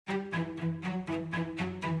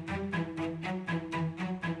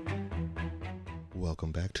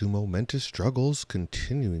Welcome back to Momentous Struggles,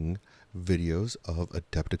 continuing videos of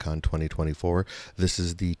Adepticon 2024. This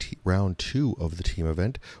is the round 2 of the team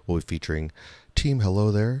event. We'll be featuring Team Hello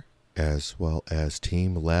There, as well as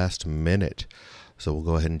Team Last Minute. So we'll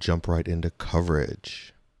go ahead and jump right into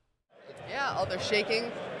coverage. Yeah, all they're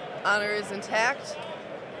shaking. Honor is intact.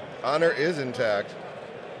 Honor is intact.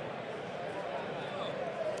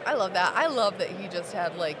 I love that. I love that he just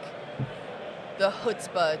had, like, the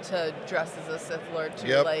chutzpah to dress as a Sith Lord, too.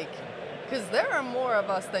 Yep. Like, because there are more of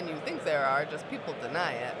us than you think there are, just people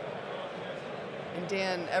deny it. And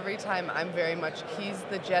Dan, every time I'm very much, he's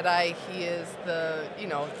the Jedi, he is the, you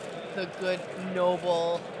know, the good,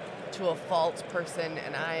 noble, to a fault person,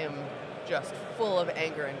 and I am just full of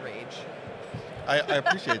anger and rage. I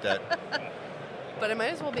appreciate that. But I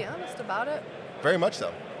might as well be honest about it. Very much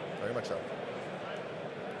so. Very much so.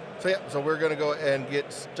 So yeah, so we're going to go and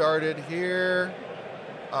get started here.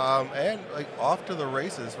 And like off to the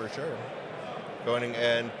races for sure. Going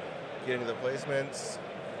and getting the placements.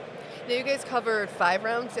 Now you guys covered 5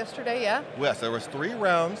 rounds yesterday, yeah? Yes, there was 3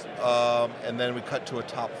 rounds, and then we cut to a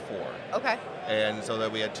top 4. Okay. And so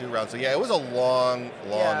that we had 2 rounds. So yeah, it was a long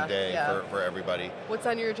day for everybody. What's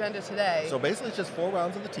on your agenda today? So basically it's just 4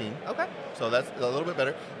 rounds of the team. Okay. So that's a little bit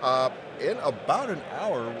better. In about an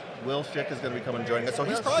hour, Will Schick is going to be coming and joining us. So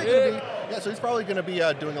he's probably going to be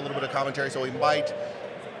doing a little bit of commentary. So we might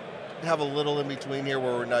have a little in between here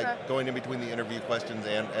where we're not going in between the interview questions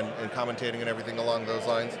and commentating and everything along those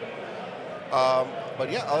lines.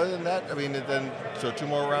 But yeah, other than that, I mean, then so 2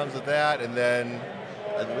 more rounds of that, and then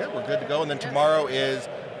we're good to go. And then tomorrow is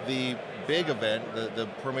the big event, the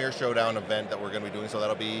Premier Showdown event that we're going to be doing. So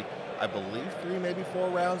that'll be, I believe, 3, maybe 4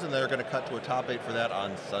 rounds, and they're going to cut to a top 8 for that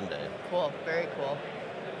on Sunday. Cool, very cool.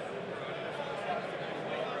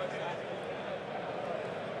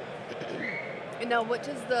 And now, what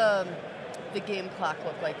does the game clock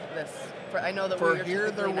look like for this? I know that for we're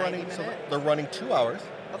here they're running. So they're running 2 hours.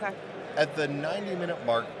 Okay. At the 90-minute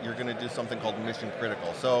mark, you're going to do something called Mission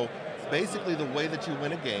Critical. So basically, the way that you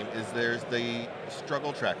win a game is there's the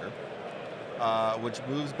struggle tracker, which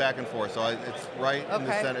moves back and forth. So it's right in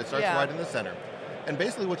the center. It starts right in the center. And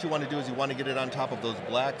basically what you want to do is you want to get it on top of those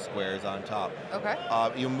black squares on top. Okay.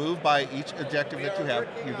 You move by each objective that you have,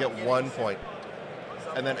 you get 1 point.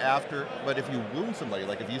 And then after, but if you wound somebody,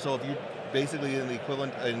 like if you basically in the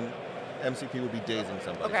equivalent in MCP would be dazing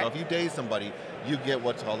somebody. Okay. So if you daze somebody, you get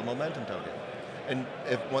what's called a momentum token. And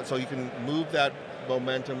so you can move that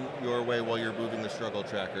momentum your way while you're moving the struggle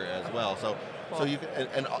tracker as well. So you can,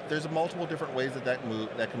 and there's multiple different ways that you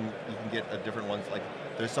can get different ones. Like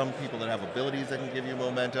there's some people that have abilities that can give you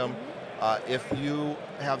momentum. If you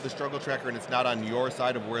have the struggle tracker and it's not on your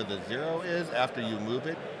side of where the 0 is after you move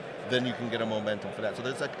it, then you can get a momentum for that. So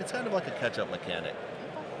it's kind of like a catch-up mechanic.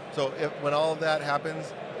 So when all of that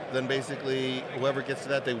happens, then basically whoever gets to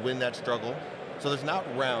that, they win that struggle. So there's not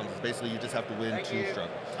rounds. It's basically you just have to win 2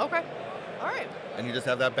 struggles. Okay. All right. And you just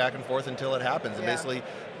have that back and forth until it happens. And basically,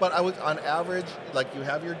 but on average, like you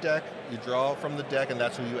have your deck, you draw from the deck, and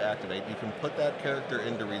that's who you activate. You can put that character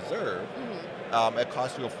into reserve. Mm-hmm. It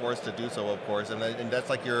costs you a force to do so, of course, and that's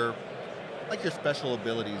like your special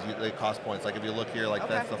abilities. They cost points. Like if you look here, like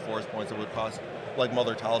that's the force points. It would cost like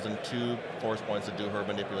Mother Talzin 2 force points to do her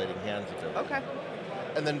manipulating hands ability. Okay.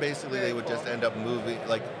 And then basically they would just end up moving,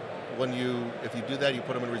 like if you do that, you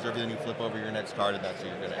put them in reserve, then you flip over your next card, and that's who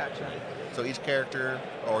you're going to activate. So each character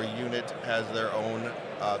or unit has their own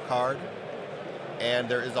card, and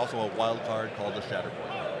there is also a wild card called the Shatterpoint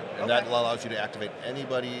card, and that allows you to activate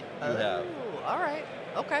anybody you have. All right.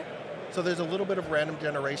 Okay. So there's a little bit of random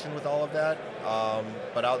generation with all of that,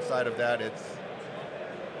 but outside of that, it's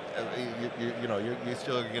you're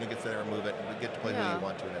still going to get there and move it, and get to play who you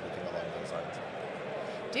want to and everything along those lines.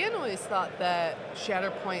 Dan always thought that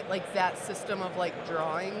Shatterpoint, like that system of like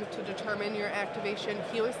drawing to determine your activation,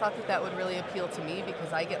 he always thought that would really appeal to me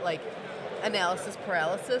because I get like analysis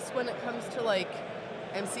paralysis when it comes to like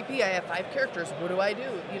MCP. I have 5 characters. What do I do?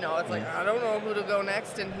 You know, it's like, I don't know who to go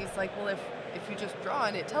next. And he's like, well, if you just draw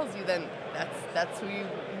and it tells you, then that's who you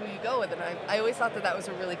go with. And I always thought that was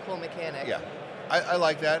a really cool mechanic. Yeah, I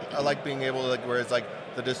like that. I like being able to, like, where it's like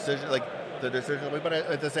the decision, but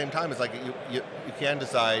at the same time, it's like you can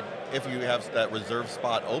decide if you have that reserve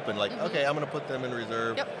spot open, like, okay, I'm going to put them in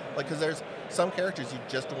reserve. Yep. Like, because there's some characters you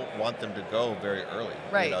just don't want them to go very early.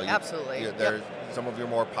 Right, absolutely. There's some of your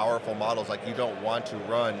more powerful models, like you don't want to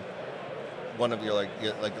run one of your like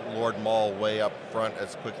Lord Maul way up front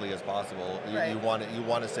as quickly as possible. You want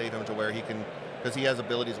to save him to where he can because he has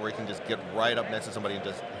abilities where he can just get right up next to somebody and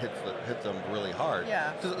just hits them really hard.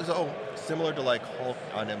 Yeah. So similar to like Hulk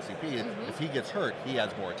on MCP, if he gets hurt, he has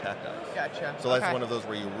more attack dice. Gotcha. So that's one of those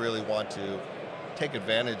where you really want to take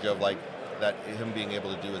advantage of like that him being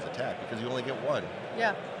able to do his attack, because you only get one.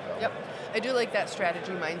 Yeah. Yep. I do like that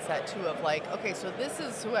strategy mindset too of like, okay, so this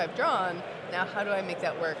is who I've drawn. Now how do I make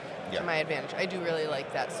that work to my advantage? I do really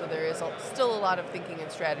like that. So there is still a lot of thinking and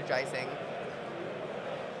strategizing.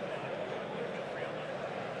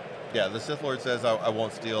 Yeah, the Sith Lord says I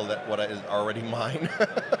won't steal what is already mine.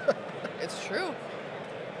 It's true.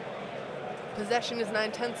 Possession is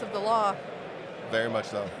 9/10 of the law. Very much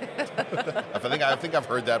so. I think I've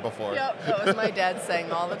heard that before. Yep, that was my dad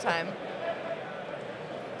saying all the time.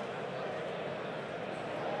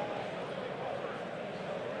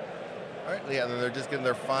 All right, yeah, and then they're just getting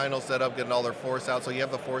their final setup, getting all their force out. So you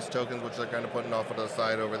have the force tokens, which they're kind of putting off to the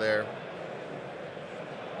side over there.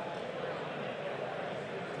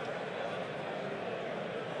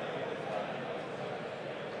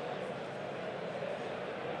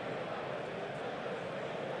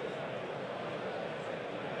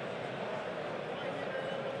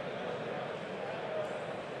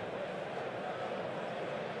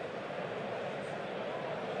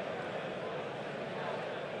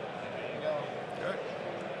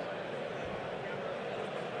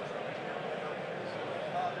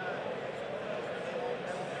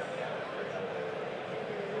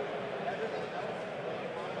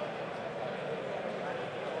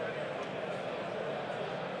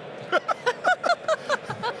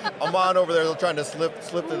 I'm on over there trying to slip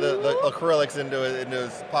the acrylics into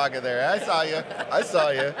his pocket there. I saw you. I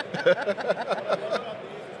saw you.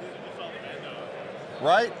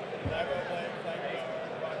 Right?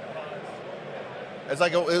 It's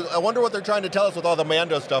like, I wonder what they're trying to tell us with all the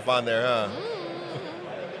Mando stuff on there, huh?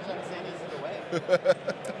 This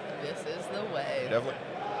is the way. Definitely.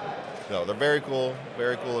 No, they're very cool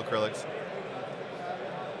acrylics.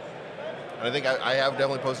 And I think I have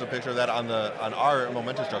definitely posted a picture of that on our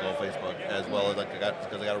Momentous Struggle Facebook as well, as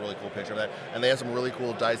because I got a really cool picture of that. And they have some really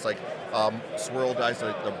cool dice, like swirl dice,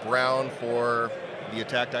 like the brown for the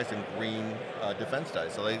attack dice and green defense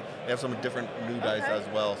dice. So they have some different new dice as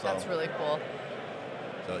well. So that's really cool.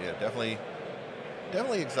 So yeah,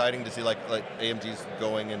 definitely exciting to see like AMG's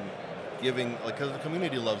going and giving, like, because the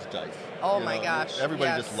community loves dice. Oh my gosh!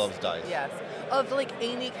 Everybody just loves dice. Yes, of like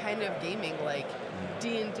any kind of gaming, like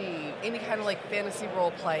D&D, any kind of like fantasy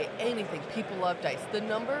role play, anything. People love dice. The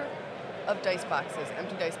number of dice boxes,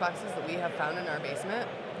 empty dice boxes that we have found in our basement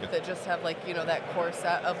that just have like, you know, that core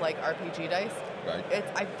set of like RPG dice. Right.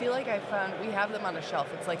 I feel like we have them on a shelf.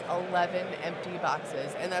 It's like 11 empty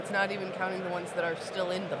boxes, and that's not even counting the ones that are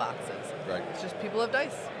still in the boxes. Right. It's just people love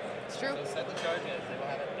dice. It's true. So set the charges. They will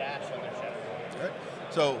have a dash on their shelf. Right.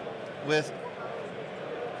 So with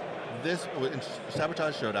this, in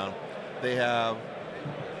Sabotage Showdown, they have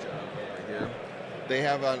right here. They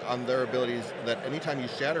have on their abilities that anytime you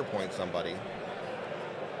shatter point somebody,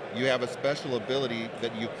 you have a special ability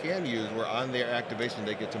that you can use where on their activation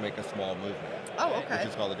they get to make a small movement. Oh, okay. Which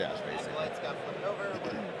is called a dash, basically. Acolytes got flipped over.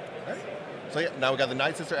 Right. So yeah, now we got the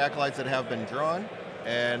Night Sister Acolytes that have been drawn,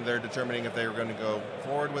 and they're determining if they're going to go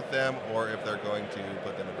forward with them or if they're going to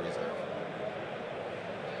put them in reserve.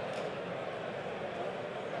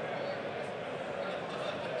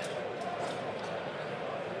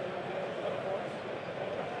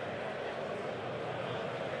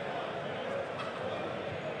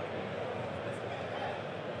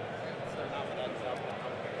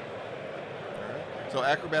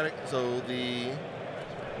 So the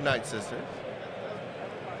Night Sisters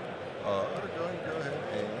are going to go ahead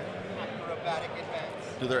and Acrobatic advance.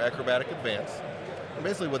 do their acrobatic advance. And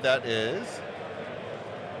basically what that is,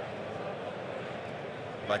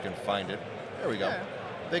 if I can find it, there we go. Yeah.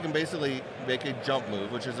 They can basically make a jump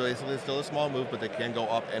move, which is basically still a small move, but they can go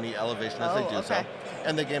up any elevation as they do so.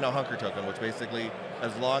 And they gain a hunker token, which basically,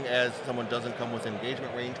 as long as someone doesn't come with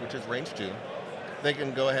engagement range, which is range 2, they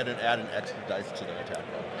can go ahead and add an extra dice to their attack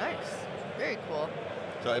roll. Nice. Very cool.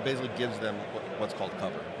 So it basically gives them what's called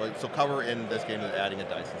cover. So cover in this game is adding a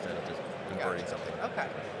dice instead of just converting something. Okay.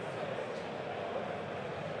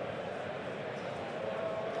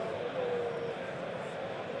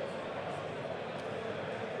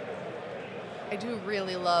 I do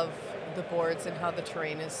really love the boards and how the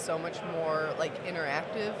terrain is so much more like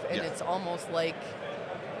interactive, and it's almost like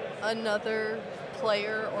another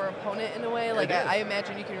player or opponent in a way. Like I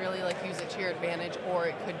imagine you can really like use it to your advantage, or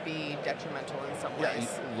it could be detrimental in some ways.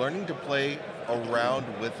 Learning to play around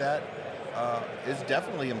with that is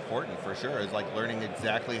definitely important for sure. It's like learning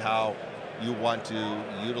exactly how you want to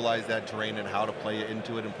utilize that terrain and how to play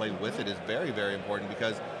into it and play with it is very, very important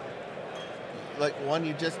because, like, one,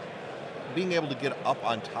 you just being able to get up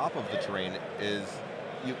on top of the terrain is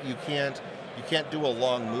you can't do a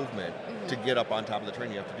long movement to get up on top of the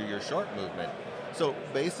terrain. You have to do your short movement. So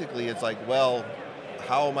basically, it's like, well,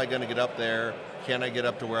 how am I going to get up there? Can I get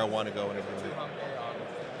up to where I want to go and everything?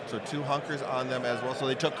 So 2 hunkers on them as well. So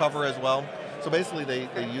they took cover as well. So basically, they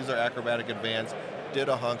use their acrobatic advance, did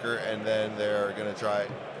a hunker, and then they're going to try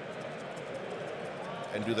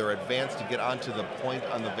and do their advance to get onto the point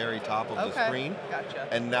on the very top of the screen. Gotcha.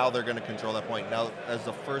 And now they're going to control that point. Now, as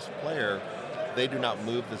the first player, they do not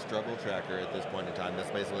move the struggle tracker at this point in time.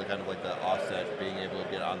 That's basically kind of like the offset, being able to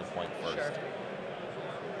get on the point first. Sure.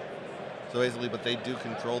 So basically, but they do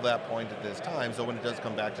control that point at this time. So when it does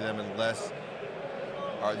come back to them, unless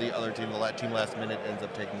the other team, the team last minute, ends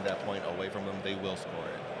up taking that point away from them, they will score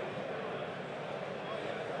it.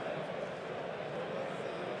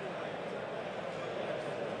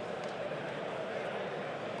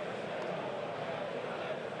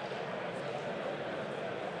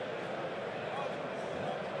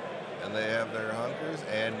 And they have their hunkers,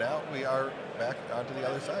 and now we are back onto the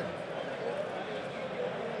other side.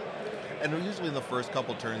 And usually in the first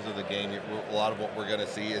couple turns of the game, a lot of what we're going to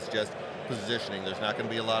see is just positioning. There's not going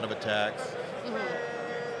to be a lot of attacks.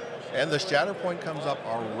 And the shatter point comes up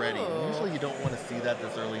already. Usually you don't want to see that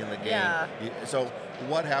this early in the game. Yeah. So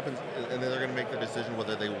what happens, and then they're going to make the decision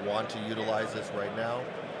whether they want to utilize this right now,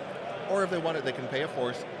 or if they want it, they can pay a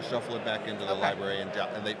force, shuffle it back into the library,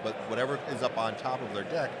 but whatever is up on top of their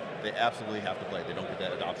deck, they absolutely have to play. They don't get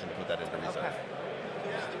that option to put that into reserve.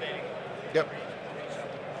 Yep.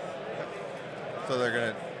 So they're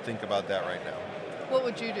going to think about that right now. What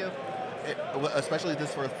would you do? Especially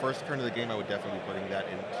this for the first turn of the game, I would definitely be putting that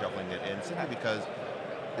in, shuffling it in, simply because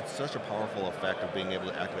it's such a powerful effect of being able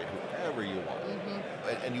to activate whoever you want.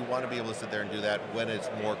 And you want to be able to sit there and do that when it's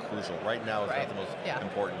more crucial. Right now is not the most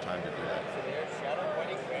important time to do that.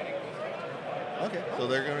 Okay, so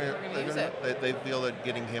they're gonna they feel that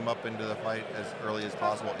getting him up into the fight as early as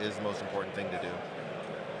possible is the most important thing to do.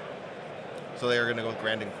 So they are going to go with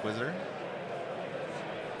Grand Inquisitor.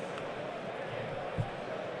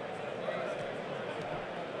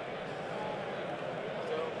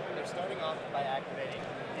 So they're starting off by activating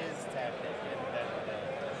his tactic and then the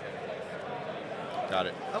Got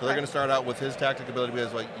it. So they're going to start out with his tactic ability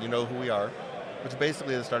because, like, you know who we are, which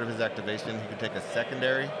basically at the start of his activation, he can take a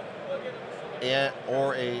secondary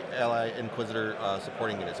or a ally Inquisitor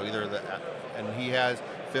supporting unit. So either and he has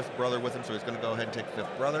 5th Brother with him, so he's going to go ahead and take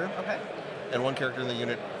 5th Brother. And one character in the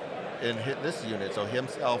unit and hit this unit, so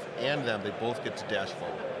himself and them, they both get to dash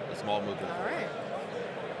forward, a small movement. All right.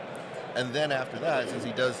 And then after that, since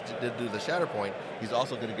he did do the shatter point, he's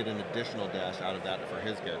also going to get an additional dash out of that for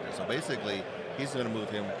his character. So basically, he's going to move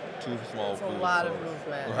him 2 small That's a lot of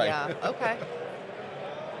movement. Right. Yeah. Okay.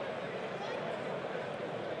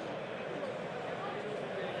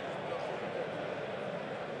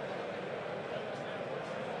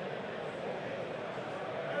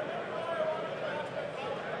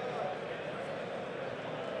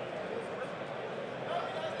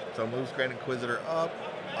 So moves Grand Inquisitor up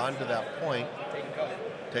onto that point,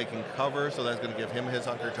 taking cover, so that's going to give him his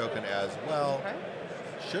hunker token as well.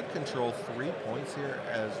 Should control 3 points here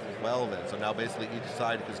as well then. So now basically each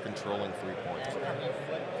side is controlling 3 points.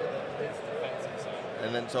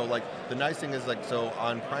 And then so like the nice thing is like so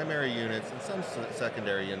on primary units and some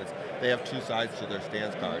secondary units, they have 2 sides to their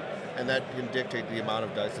stance card. And that can dictate the amount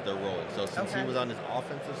of dice that they're rolling. So since he was on his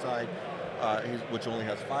offensive side, which only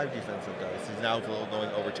has 5 defensive dice, he's now going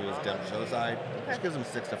over to his show side, which gives him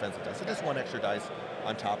 6 defensive dice. So just 1 extra dice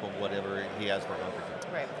on top of whatever he has for hunker.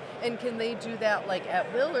 Right. And can they do that like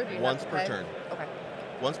at will, or do you Once have to per pay? turn. Okay.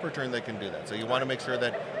 Once per turn they can do that. So you want to make sure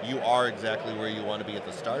that you are exactly where you want to be at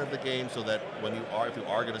the start of the game, so that when you are, if you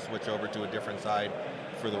are going to switch over to a different side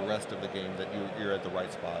for the rest of the game, that you're at the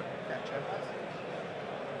right spot. Gotcha.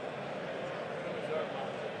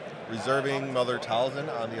 Reserving Mother Talzin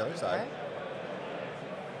on the other side.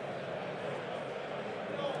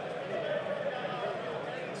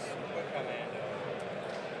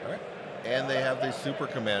 And they have the Super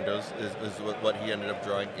Commandos is what he ended up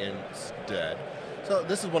drawing instead. So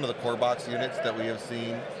this is one of the core box units that we have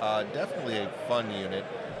seen. Definitely a fun unit.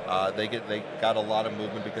 They got a lot of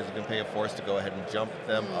movement because you can pay a force to go ahead and jump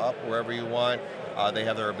them up wherever you want. They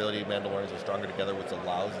have their ability, Mandalorians are stronger together, which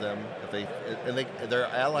allows them, they're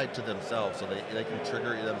allied to themselves, so they can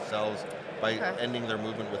trigger themselves by ending their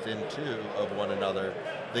movement within 2 of one another.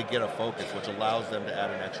 They get a focus, which allows them to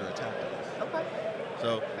add an extra attack dice. Okay.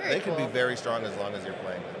 So they can be very strong as long as you're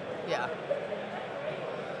playing them. Yeah.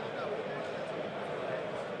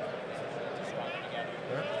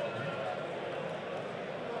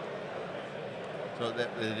 So that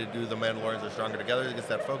they do the Mandalorians are stronger together. It gets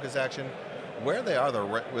that focus action. Where they are, they're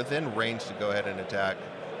within range to go ahead and attack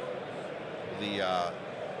the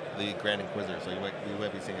Grand Inquisitor. So you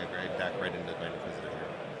might be seeing a great attack right into the Grand Inquisitor here.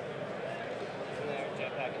 So they're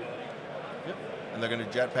jetpack ability. Yep. And they're going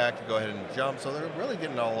to jetpack to go ahead and jump. So they're really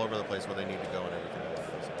getting all over the place where they need to go and everything.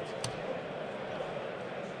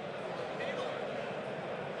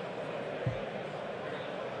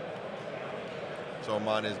 So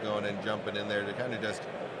Amon is going and jumping in there to kind of just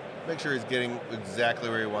make sure he's getting exactly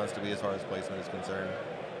where he wants to be as far as placement is concerned.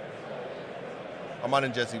 Amon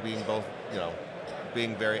and Jesse being both,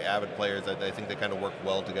 being very avid players, I think they kind of work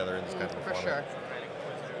well together in this kind of a format. For sure.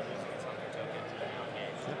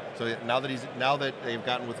 So now that they've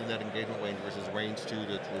gotten within that engagement range versus range 2,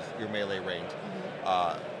 which was your melee range,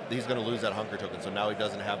 he's going to lose that hunker token. So now he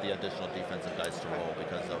doesn't have the additional defensive dice to roll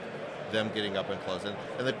because of them getting up and close. And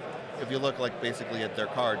then if you look basically at their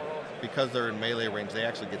card, because they're in melee range, they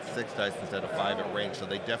actually get 6 dice instead of 5 at range. So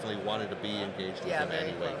they definitely wanted to be engaged with him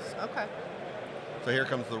anyways. Close. Okay. So here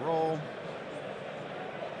comes the roll.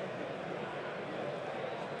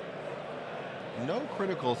 No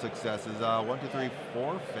critical successes. 1, 2, 3,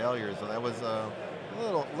 4 failures. So that was a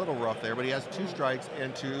little rough there. But he has 2 strikes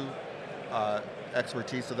and 2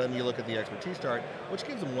 expertise. So then you look at the expertise chart, which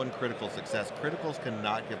gives him 1 critical success. Criticals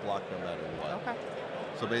cannot get blocked no matter what. Okay.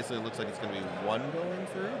 So basically, it looks like it's going to be 1 going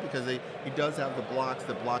through because he does have the blocks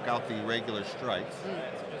that block out the regular strikes.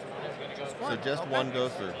 So just 1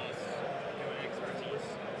 goes through.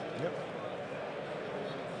 Yep.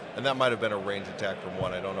 And that might have been a range attack from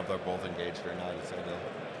 1. I don't know if they're both engaged or not.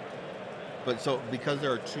 But so because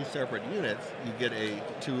there are 2 separate units, you get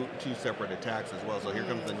two separate attacks as well. So here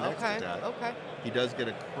comes the next attack. Okay. He does get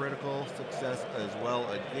a critical success as well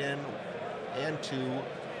again, and 2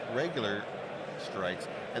 regular strikes,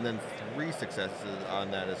 and then 3 successes on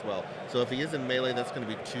that as well. So if he is in melee, that's going to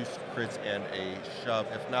be 2 crits and a shove.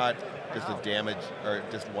 If not, just a damage or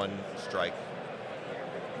just 1 strike.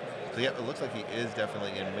 So yeah, it looks like he is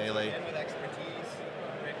definitely in melee. And with expertise,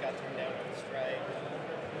 crit got turned down with a strike.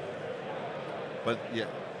 But yeah.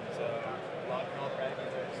 So lock and all fragments.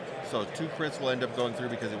 So 2 crits will end up going through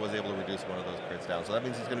because he was able to reduce 1 of those crits down. So that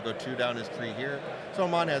means he's going to go 2 down his tree here. So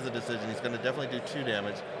Amon has a decision. He's going to definitely do 2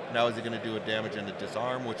 damage. Now is he going to do a damage and a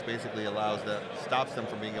disarm, which basically stops them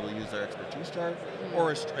from being able to use their expertise chart,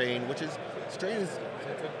 or a strain, which is strain is. So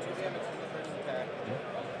it took 2 damage from the first attack.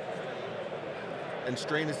 And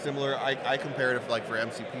strain is similar. I compare it for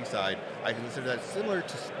MCP side. I consider that similar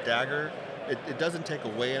to stagger. It doesn't take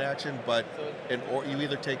away an action, but or you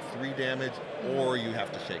either take 3 damage or you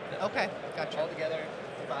have to shake them. Okay, gotcha. Altogether,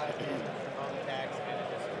 5 on attacks and a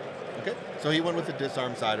disarm. Okay, so he went with the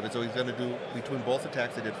disarm side of it. So he's going to do, between both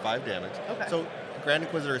attacks, he did 5 damage. Okay. So Grand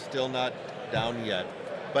Inquisitor is still not down yet,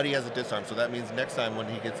 but he has a disarm. So that means next time when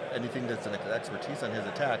he gets anything that's an expertise on his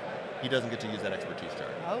attack, he doesn't get to use that expertise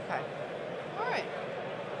chart. Okay. All right.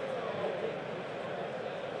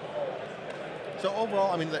 So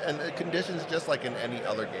overall, and the conditions, just like in any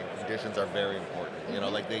other game, conditions are very important.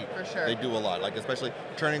 For sure. They do a lot. Especially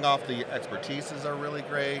turning off the expertises are really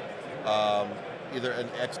great. Either an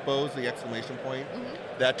expose, the exclamation point,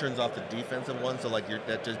 that turns off the defensive one. So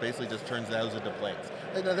that just basically just turns those into blanks.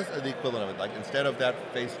 And that's the equivalent of it. Instead of that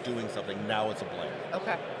face doing something, now it's a blank.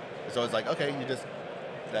 Okay. So it's you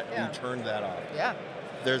turn that off. Yeah.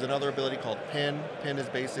 There's another ability called pin. Pin is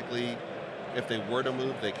basically, if they were to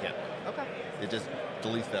move, they can't. Okay. It just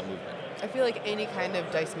deletes that movement. I feel like any kind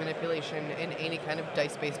of dice manipulation in any kind of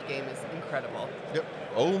dice-based game is incredible. Yep.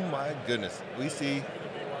 Oh my goodness. We see.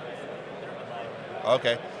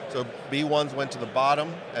 Okay. So B1s went to the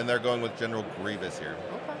bottom, and they're going with General Grievous here.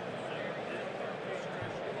 Okay.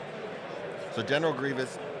 So General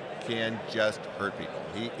Grievous can just hurt people.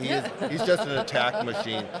 He's just an attack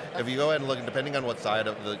machine. If you go ahead and look, depending on what side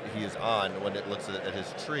of he is on, when it looks at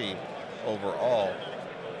his tree, overall,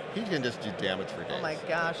 he can just do damage for days. Oh my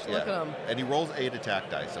gosh, look at him. And he rolls 8 attack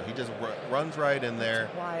dice, so he just runs right in there.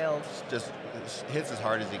 That's wild. Just hits as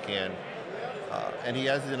hard as he can. And he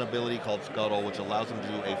has an ability called Scuttle, which allows him to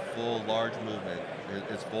do a full large movement,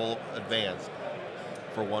 his full advance,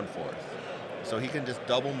 for 1/4. So he can just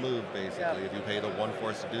double move, basically, if you pay the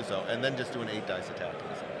 1/4 to do so, and then just do an 8 dice attack.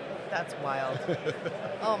 That's wild.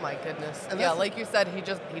 Oh my goodness. And like you said, he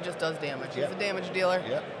just does damage. He's a damage dealer.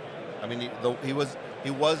 Yep. He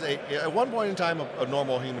was at one point in time a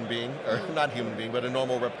normal human being, or not human being, but a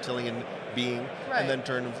normal reptilian being, and then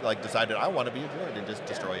decided I want to be a droid and just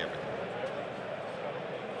destroy everything.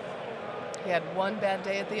 He had one bad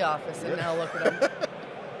day at the office, and now look at him.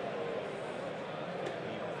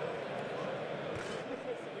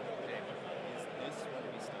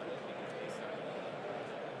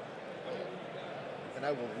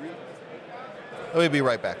 I will Let me be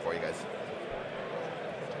right back for you guys.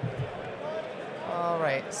 All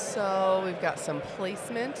right, so we've got some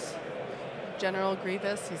placement. General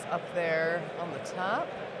Grievous, he's up there on the top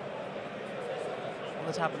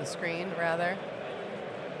of the screen, rather.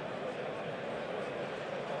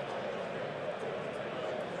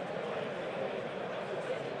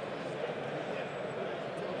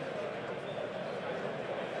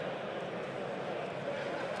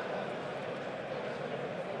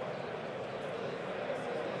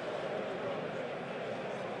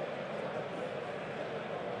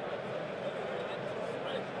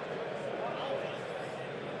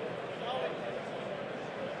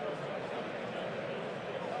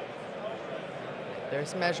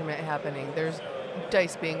 There's measurement happening. There's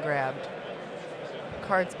dice being grabbed.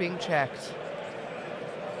 Cards being checked.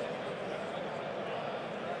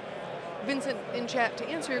 Vincent, in chat, to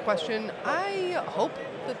answer your question, I hope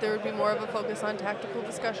that there would be more of a focus on tactical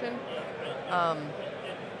discussion,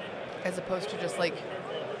 as opposed to just like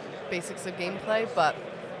basics of gameplay, but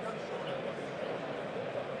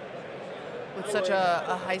with such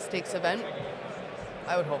a high stakes event,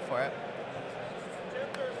 I would hope for it.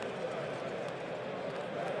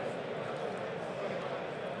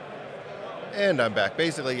 And I'm back.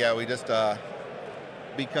 Basically, yeah, we just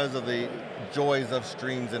because of the joys of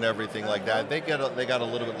streams and everything like that, they got a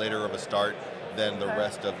little bit later of a start than the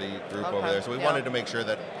rest of the group over there. So we wanted to make sure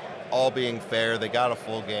that all being fair, they got a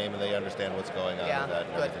full game and they understand what's going on with that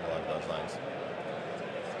and everything along those lines.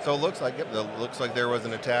 So it looks like there was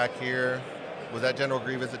an attack here. Was that General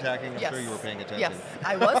Grievous attacking? I'm sure you were paying attention. Yes,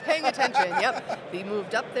 I was paying attention, yep. They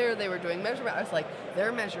moved up there, they were doing measurement. I was like,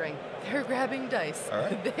 they're measuring, they're grabbing dice,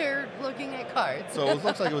 they're looking at cards. So it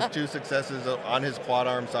looks like it was 2 successes. On his quad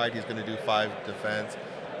arm side, he's going to do 5 defense,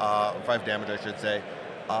 5 damage, I should say.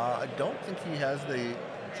 I don't think he has the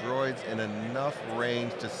droids in enough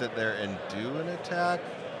range to sit there and do an attack.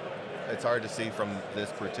 It's hard to see from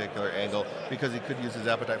this particular angle because he could use his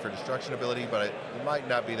Appetite for Destruction ability, but it might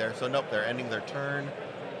not be there. So nope, they're ending their turn.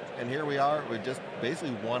 And here we are. We're just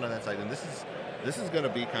basically one on that side. And this is going to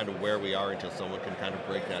be kind of where we are until someone can kind of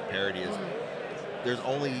break that parity. There's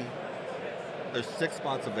 6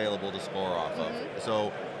 spots available to score off of.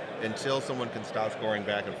 So until someone can stop scoring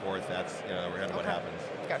back and forth, that's kind of what happens.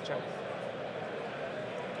 Gotcha.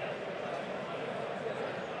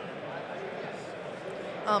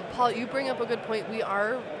 Paul, you bring up a good point. We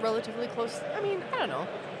are relatively close. I mean, I don't know,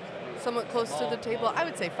 somewhat close to the table. I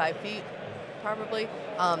would say 5 feet, probably.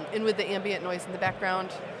 And with the ambient noise in the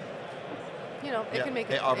background, it can make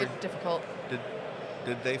it difficult.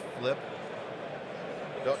 Did they flip?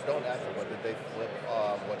 Don't ask them, but did they flip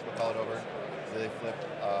whatchamacallit over? Did they flip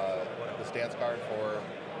the stance card for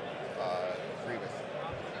Grievous?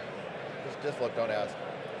 Just look, don't ask.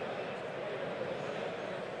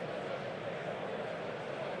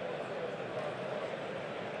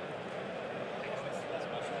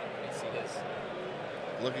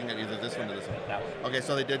 Looking at either this one or this one. That one. Okay,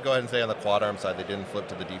 so they did go ahead and say on the quad arm side, they didn't flip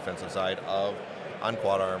to the defensive side on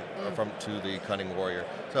quad arm to the Cunning Warrior.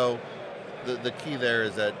 So the key there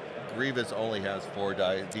is that Grievous only has 4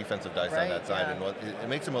 defensive dice on that side, and it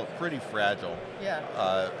makes him pretty fragile.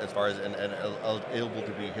 As far as and able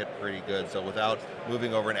to be hit pretty good. So without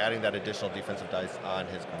moving over and adding that additional defensive dice on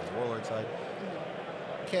his Command Warlord side,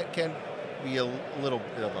 can be a little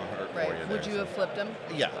bit of a hurt for you there. Would you have flipped him?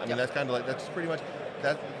 Yeah, I mean that's kind of like that's pretty much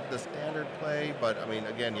that's the standard play. But I mean,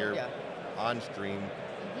 again, you're on stream.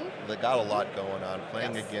 They got a lot going on.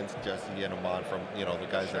 Playing against Jesse and Amon from the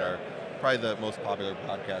guys that are probably the most popular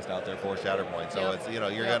podcast out there for Shatterpoint. So it's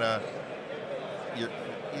you're gonna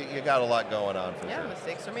you got a lot going on for sure. Yeah,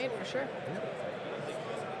 mistakes are made for sure.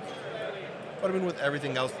 But I mean, with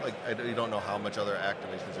everything else, like you don't know how much other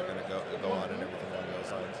activations are going to go on and everything along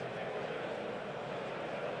those lines.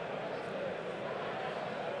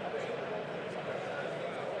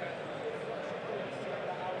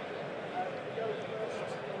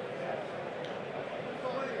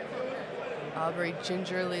 Aubrey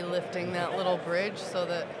gingerly lifting that little bridge so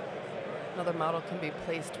that another model can be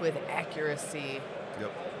placed with accuracy.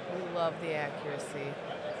 Yep. We love the accuracy.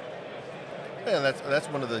 Yeah, that's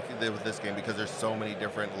one of the with this game, because there's so many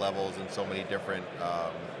different levels and so many different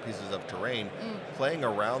pieces of terrain. Playing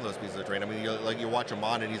around those pieces of terrain. I mean, you watch him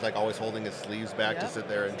on, and he's like always holding his sleeves back to sit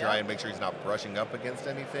there and try and make sure he's not brushing up against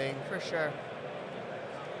anything. For sure.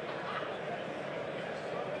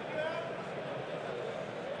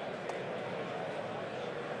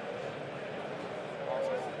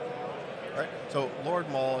 Right. So Lord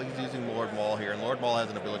Maul, he's using Lord Maul here, and Lord Maul has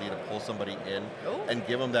an ability to pull somebody in and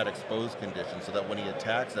give them that exposed condition, so that when he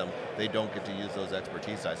attacks them, they don't get to use those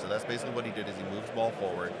expertise dice. So that's basically what he did. Is he moves Maul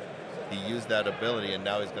forward. He used that ability, and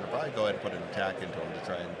now he's going to probably go ahead and put an attack into him to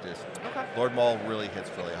try and just. Okay. Lord Maul really hits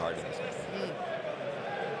really hard in this game.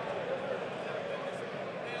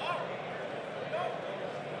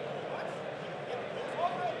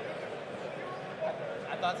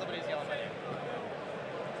 I thought somebody was yelling my name.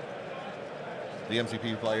 The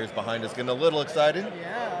MCP players behind us getting a little excited.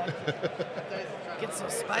 Yeah. Get so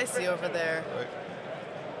spicy over there. Right.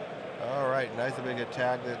 All right, nice and big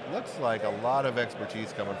attack. It looks like a lot of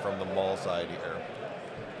expertise coming from the Maul side here.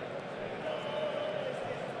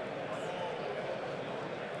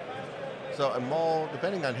 So a Maul,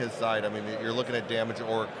 depending on his side, I mean, you're looking at damage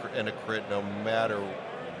or and a crit no matter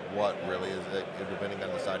what, really, is it, depending on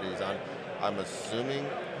the side that he's on. I'm assuming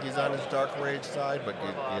he's on his Dark Rage side, but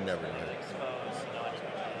you never know.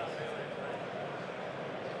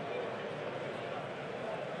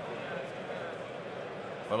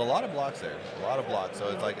 But a lot of blocks there, a lot of blocks. So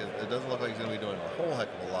it's like it doesn't look like he's going to be doing a whole heck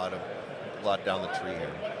of a lot down the tree here.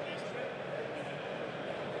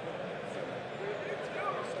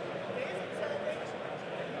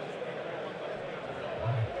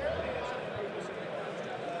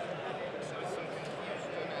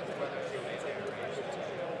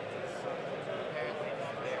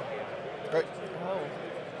 Right. Oh.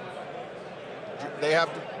 They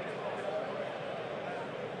have to.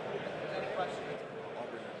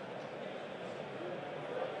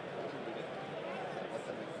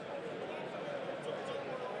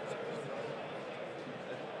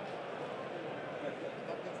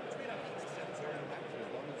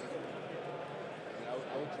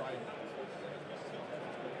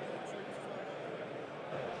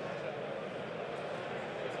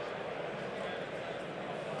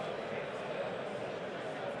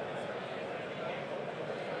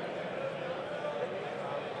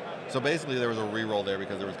 So basically there was a reroll there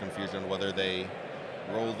because there was confusion whether they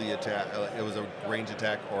rolled the attack, it was a range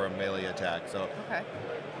attack or a melee attack. So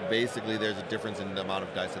basically there's a difference in the amount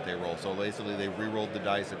of dice that they roll. So basically they re-rolled the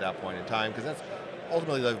dice at that point in time because that's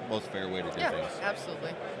ultimately the most fair way to do things. Yeah,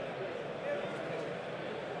 absolutely.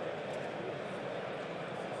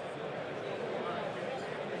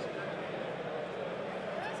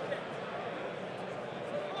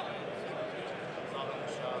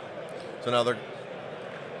 So now they're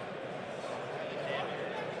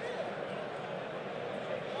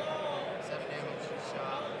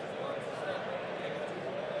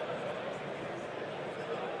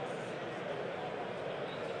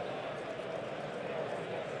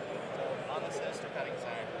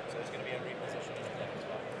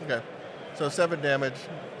okay. So 7 damage,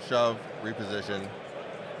 shove, reposition,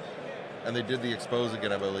 and they did the expose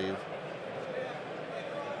again, I believe.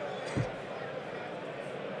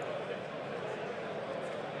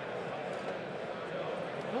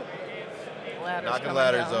 Knocking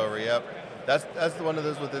ladders over, yep. That's the one of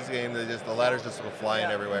those with this game. The ladders just go flying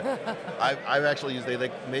everywhere. I've actually used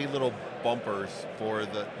they made little bumpers for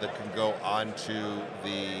that can go onto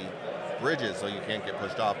the bridges so you can't get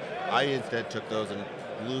pushed off. I instead took those and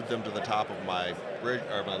glued them to the top of my bridge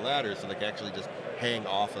or my ladders so they can actually just hang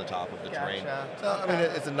off the top of the terrain. So I mean,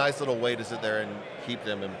 it's a nice little way to sit there and keep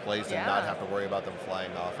them in place and not have to worry about them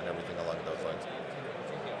flying off and everything along those lines.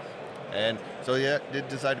 And so yeah, did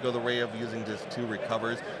decide to go the way of using just 2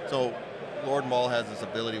 recovers. So Lord Maul has this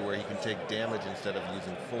ability where he can take damage instead of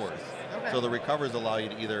using force. So the recovers allow you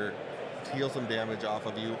to either heal some damage off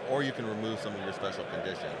of you, or you can remove some of your special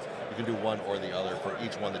conditions. You can do one or the other for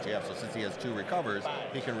each one that you have. So since he has 2 recovers,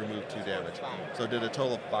 he can remove 2 damage. So did a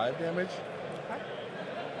total of 5 damage.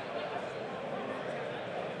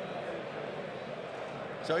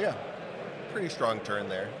 So yeah, pretty strong turn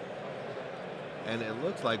there. And it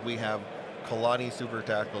looks like we have Kalani Super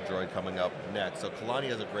Tactical Droid coming up next. So Kalani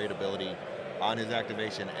has a great ability on his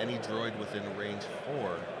activation. Any droid within range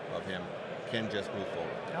 4 of him can just move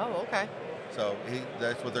forward. Oh, okay. So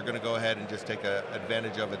that's what they're going to go ahead and just take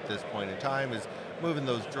advantage of at this point in time, is moving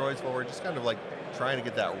those droids forward, just kind of like trying to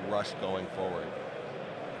get that rush going forward.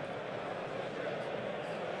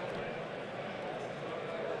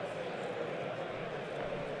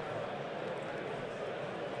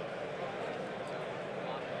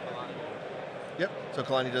 Yep, so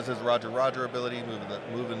Kalani does his Roger Roger ability,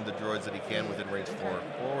 moving the droids that he can within range 4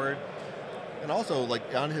 forward. And also,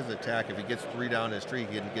 like on his attack, if he gets 3 down his tree,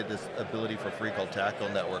 he can get this ability for free called Tactical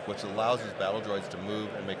Network, which allows his battle droids to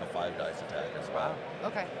move and make a 5-dice attack as well.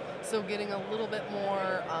 Okay. So getting a little bit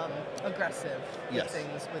more aggressive with Yes.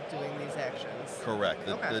 things with doing these actions. Correct.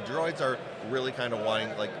 The, Okay. the droids are really kind of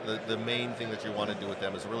wanting, like the main thing that you want to do with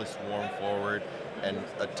them is really swarm forward and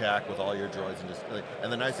attack with all your droids.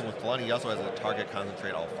 And the nice thing with Kalani, he also has a target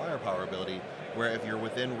concentrate all firepower ability, where if you're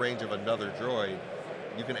within range of another droid,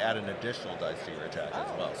 you can add an additional dice to your attack as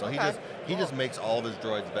well. So okay. he just makes all of his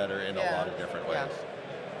droids better in a lot of different ways. Yeah.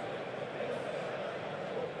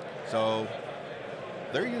 So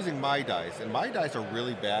they're using my dice, and my dice are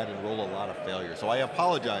really bad and roll a lot of failure. So I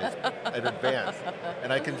apologize in advance.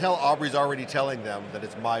 And I can tell Aubrey's already telling them that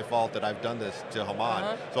it's my fault that I've done this to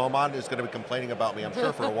Haman. So Haman is going to be complaining about me, I'm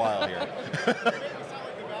sure, for a while here.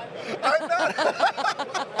 I'm not.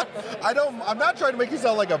 I'm not trying to make you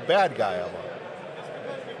sound like a bad guy, Haman.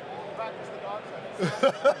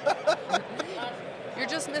 You're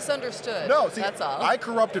just misunderstood. No, see, that's all. I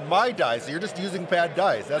corrupted my dice. You're just using bad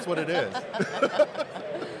dice. That's what it is.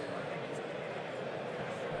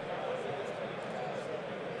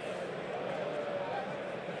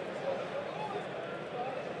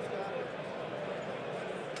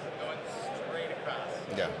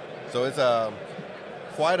 Yeah. So it's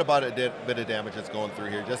quite about a bit of damage that's going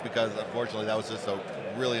through here, just because, unfortunately, that was just a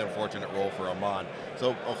really unfortunate roll for Amon.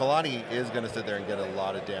 So Kalani is going to sit there and get a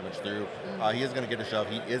lot of damage through. He is going to get a shove.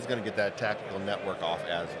 He is going to get that tactical network off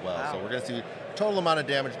as well. Wow. So we're going to see total amount of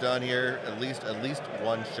damage done here. At least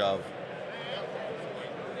one shove.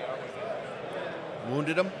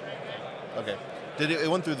 Wounded him. Okay. It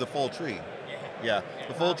went through the full tree? Yeah,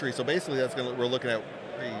 the full tree. So basically, we're looking at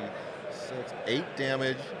 3, 6, 8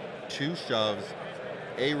 damage, 2 shoves,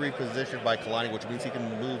 a repositioned by Kalani, which means he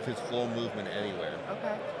can move his full movement anywhere.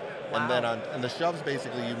 Okay. And then and the shoves,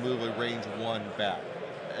 basically, you move a range 1 back,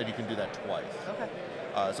 and you can do that twice. Okay.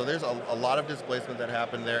 So there's a lot of displacement that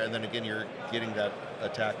happened there, and then again, you're getting that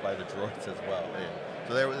attack by the droids as well.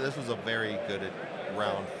 So this was a very good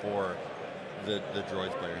round for the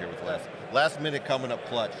droids player here with last minute coming up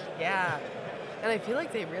clutch. Yeah. And I feel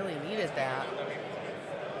like they really needed that.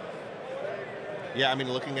 Yeah, I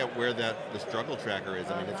mean, looking at where the struggle tracker is,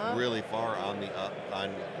 I mean, it's really far on the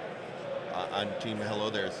on Team Hello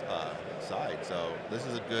There's side. So this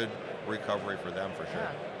is a good recovery for them for sure.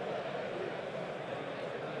 Yeah.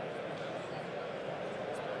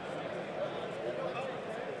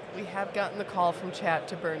 We have gotten the call from chat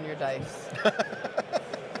to burn your dice.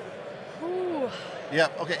 Ooh. Yeah.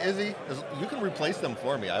 Okay, Izzy, you can replace them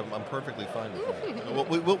for me. I'm perfectly fine with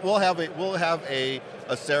that. We'll have a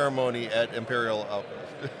ceremony at Imperial Outpost.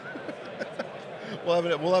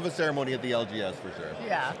 we'll have a ceremony at the LGS for sure.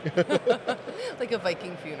 Yeah. Like a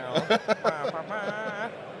Viking funeral.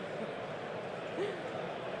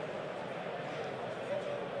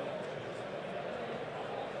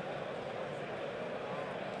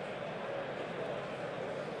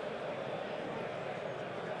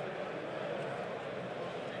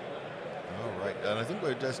 And I think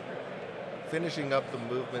we're just finishing up the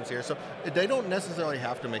movements here. So they don't necessarily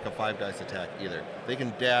have to make a 5-dice attack either. They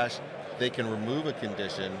can dash, they can remove a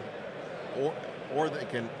condition, or they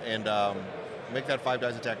can make that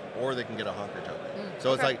 5-dice attack, or they can get a hunker token.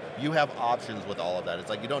 So it's like you have options with all of that. It's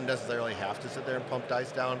like you don't necessarily have to sit there and pump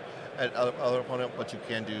dice down at other opponent, but you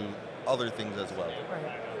can do other things as well.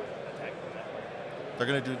 Right. They're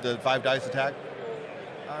going to do the 5-dice attack.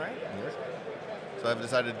 All right. Yes. So I've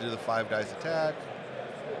decided to do the 5-dice attack.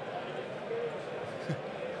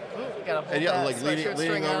 Ooh, gotta hold And yeah, that like leaning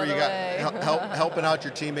string out over, of you the got way. helping out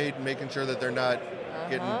your teammate, and making sure that they're not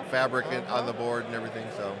getting fabric on the board and everything.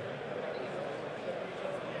 So.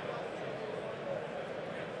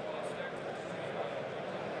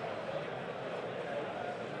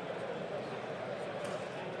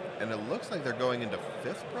 And it looks like they're going into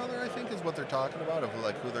 5th Brother, I think, is what they're talking about, of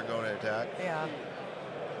like who they're going to attack. Yeah.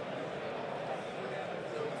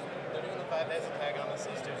 They're doing the 5-dice attack on the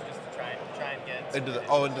sisters just to try and get Into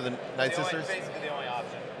the Night Sisters? Basically the only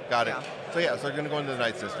option. Got it. Yeah. So they're going to go into the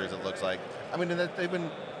Night Sisters, it looks like. I mean, they've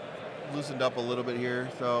been loosened up a little bit here.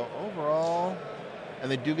 So overall,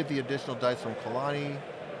 and they do get the additional dice from Kalani.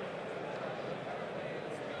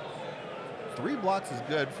 3 blocks is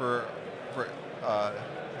good for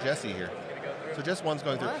Jesse here. So just one's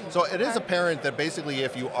going through. So it is apparent that basically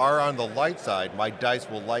if you are on the light side, my dice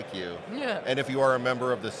will like you. Yeah. And if you are a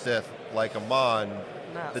member of the Sith, like Amon,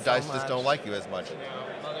 Not the so dice just much. don't like you as much.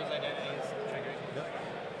 Mother's identity is triggered.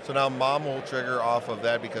 So now Mom will trigger off of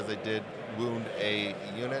that because they did wound a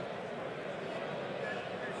unit.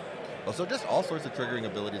 Also, just all sorts of triggering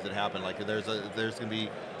abilities that happen. Like there's gonna be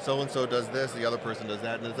so and so does this, the other person does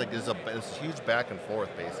that, and it's like there's a huge back and forth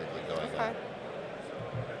basically going on.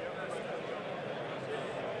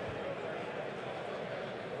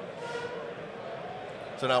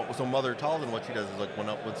 So now, Mother Talzin, what she does is like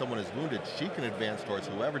when someone is wounded, she can advance towards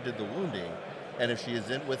whoever did the wounding, and if she is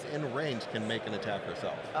within range, can make an attack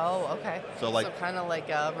herself. Oh, okay. So kind of like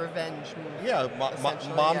a revenge move. Yeah,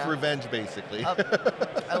 mom's revenge, basically.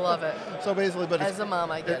 I love it. So basically, but as a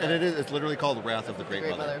mom, I get it. And it's literally called Wrath of the Great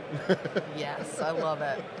Mother. Yes, I love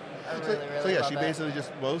it. I really love it. So yeah, she basically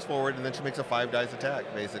just moves forward, and then she makes a 5 dice attack,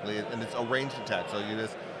 basically, and it's a ranged attack. So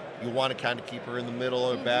you want to kind of keep her in the middle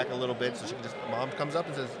or back a little bit, so she can just. Mom comes up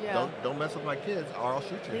and says, "Don't mess with my kids, or I'll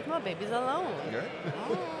shoot you. Leave my babies alone." Yeah.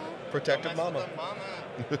 Protective mama.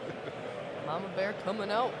 Mama bear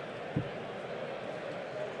coming out.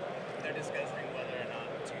 They're discussing whether or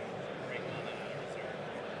not to bring Mama out of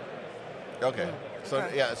reserve.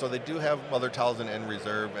 Okay. So they do have Mother Talzin in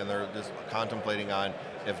reserve, and they're just contemplating on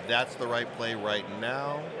if that's the right play right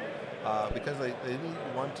now, because they need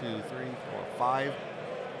 1, 2, 3, 4, 5.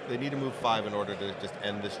 They need to move 5 in order to just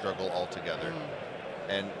end this struggle altogether.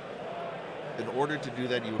 And in order to do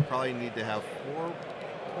that, you would probably need to have 4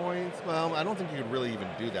 points. Well, I don't think you could really even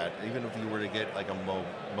do that. Even if you were to get like a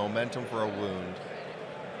momentum for a wound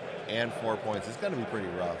and 4 points, it's going to be pretty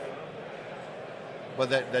rough. But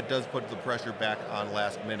that does put the pressure back on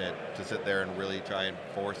last minute to sit there and really try and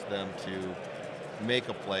force them to make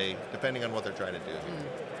a play, depending on what they're trying to do.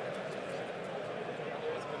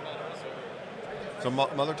 So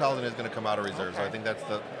Mother Talzin is going to come out of reserve. So I think that's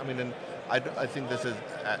I think this is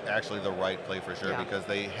actually the right play for sure, because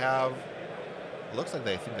they have. It looks like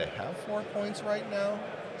they have 4 points right now.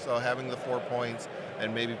 So having the 4 points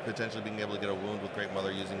and maybe potentially being able to get a wound with Great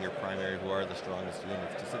Mother using your primary, who are the strongest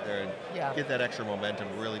units, to sit there and get that extra momentum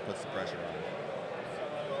really puts the pressure on it.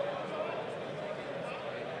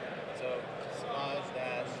 So Savage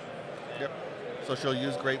dash. Yep. So she'll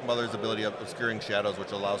use Great Mother's ability of obscuring shadows,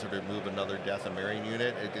 which allows her to move another Dathomirian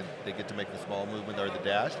unit. They get to make the small movement or the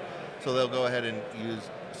dash. So they'll go ahead and use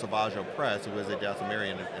Savage Opress, who is a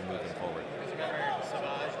Dathomirian, and move him forward.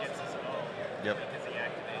 Savage gets his own. Yep. Because he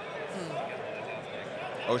activates.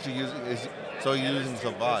 Oh, she using using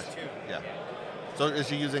Savage. Yeah. So is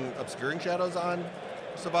she using obscuring shadows on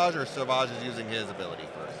Savage, or Savage is using his ability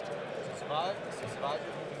first? So Savage is using his ability,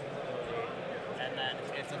 and then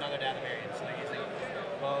it's another Dathomirian, so they're using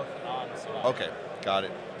both on Savage. Okay, got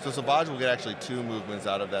it. So Savage will get actually 2 movements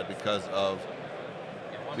out of that because of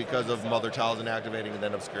Mother Talzin activating, and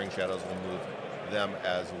then obscuring shadows will move them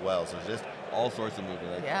as well. So just all sorts of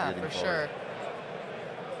movement. For sure.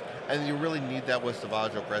 And you really need that with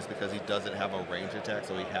Savage Opress because he doesn't have a range attack,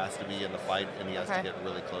 so he has to be in the fight and he has to get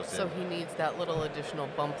really close in. So he needs that little additional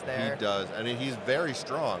bump there. He does, and he's very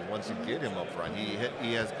strong once you get him up front. He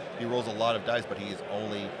rolls a lot of dice, but he's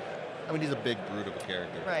only, he's a big brute of a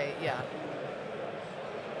character. Right. Yeah.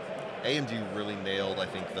 AMG really nailed, I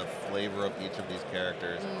think, the flavor of each of these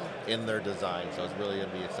characters in their design. So it's really going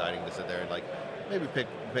to be exciting to sit there and maybe pick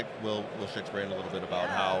Will Schick's brain a little bit about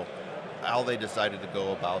how they decided to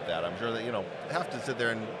go about that. I'm sure that have to sit there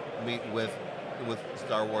and meet with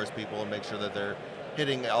Star Wars people and make sure that they're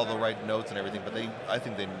hitting all the right notes and everything. But I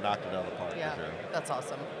think they knocked it out of the park. Yeah, for sure. That's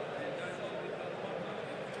awesome.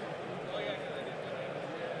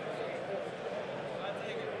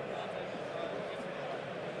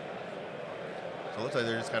 So it looks like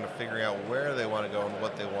they're just kind of figuring out where they want to go and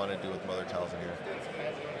what they want to do with Mother Talzin here.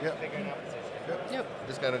 Yep.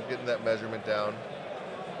 Just kind of getting that measurement down.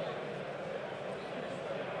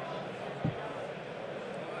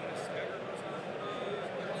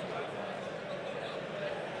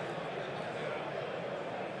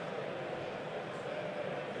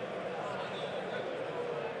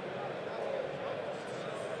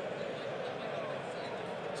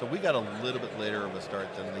 So we got a little bit later of a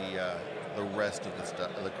start than the rest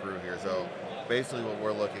of the crew here. So basically what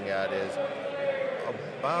we're looking at is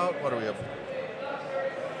about,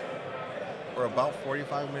 we're about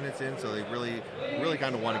 45 minutes in, so they really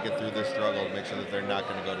kind of want to get through this struggle to make sure that they're not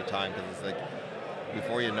going to go to time, because it's like,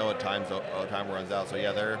 before you know it, time runs out. So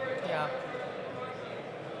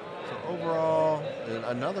so overall,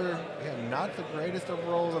 not the greatest of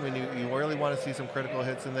rolls. You really want to see some critical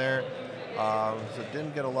hits in there. So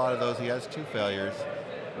didn't get a lot of those. He has 2 failures.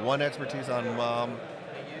 1 expertise on Mom.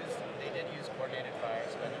 They did use coordinated fire,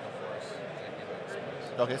 spending a force to give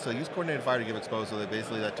exposed. Okay, so use coordinated fire to give exposed, so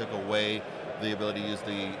that took away the ability to use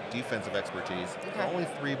the defensive expertise. Okay. Only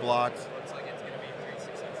 3 blocks. Looks like it's going to be 3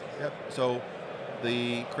 successes. Yep. So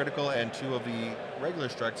the critical and 2 of the regular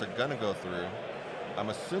strikes are going to go through. I'm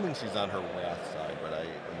assuming she's on her Wrath side, but I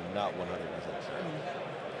am not 100% sure.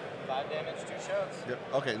 5 damage, 2 shoves. Yep.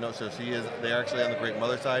 Okay, no, so they're actually on the Great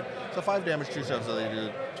Mother side. So 5 damage, 2 shoves, so they do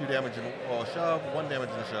 2 damage in a shove, 1 damage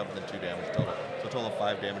in a shove, and then 2 damage total. So a total of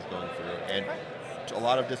 5 damage going through, and a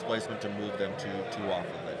lot of displacement to move them to 2 off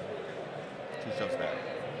of there. 2 shoves back.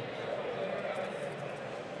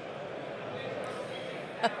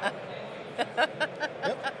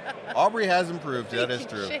 Yep. Aubrey has improved, that is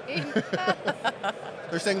true.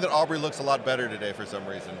 They're saying that Aubrey looks a lot better today for some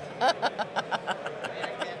reason. Can't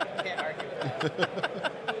argue with that.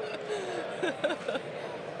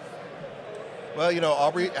 Well, you know,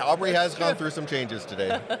 Aubrey has gone through some changes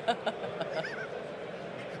today.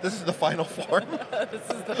 This is the final form. This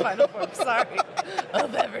is the final form, sorry,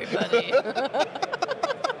 of everybody. I'm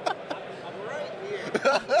right here.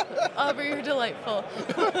 Aubrey, you're delightful.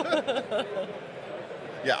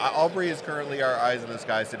 Yeah, Aubrey is currently our eyes in the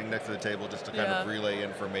sky sitting next to the table just to kind Yeah. of relay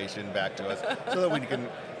information back to us so that we can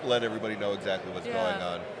let everybody know exactly what's Yeah. going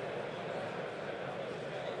on.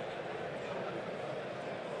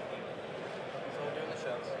 So we're doing the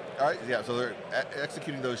shoves. All right, yeah, so they're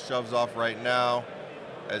executing those shoves off right now.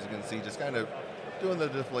 As you can see, just kind of doing the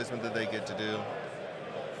displacement that they get to do.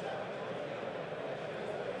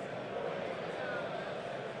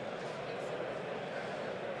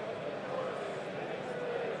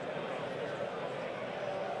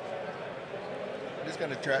 Just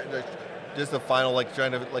kind of try, just the final, like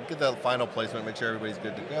trying to like get that final placement, make sure everybody's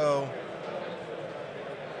good to go.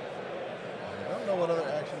 I don't know what other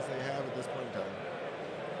actions they have at this point in time.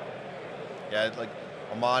 Yeah, it's like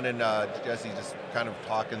Amon and Jesse just kind of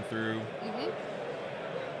talking through. Mm-hmm.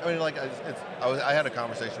 I mean, like I had a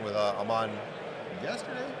conversation with Amon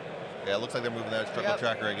yesterday. Yeah, it looks like they're moving that struggle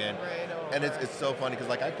tracker again. Right over. And it's so funny because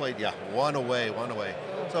like I played one away.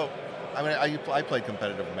 So I mean I played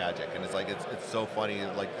competitive Magic, and it's like it's so funny.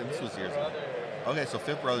 Like, and this was years ago. Okay, so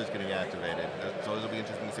Fifth Brother's getting activated, so it'll be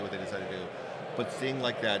interesting to see what they decide to do. But seeing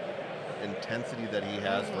like that intensity that he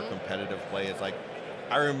has for competitive play, it's like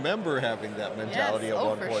I remember having that mentality at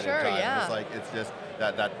one point in time. Yeah. It's like it's just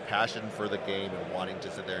that passion for the game and wanting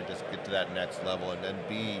to sit there and just get to that next level and then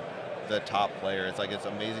be the top player. It's like it's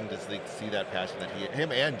amazing to see that passion that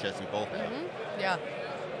him and Jesse both have. Yeah.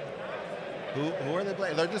 Who are they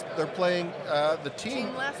playing? They're playing the team.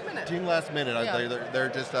 Team Last Minute. Team Last Minute. Yeah. They're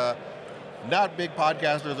just not big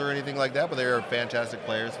podcasters or anything like that, but they are fantastic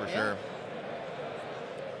players for sure.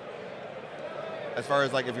 As far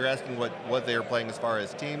as like if you're asking what they are playing as far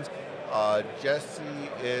as teams, Jesse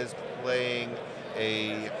is playing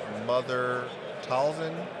a Mother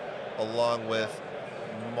Talzin along with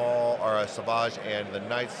Maul or Savage and the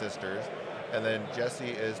Night Sisters. And then Jesse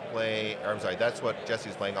is playing, or I'm sorry, that's what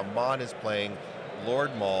Jesse's playing. Amon is playing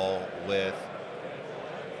Lord Maul with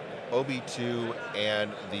Obi-2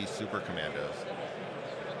 and the Super Commandos.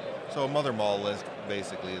 So a Mother Maul list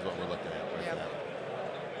basically is what we're looking at right now.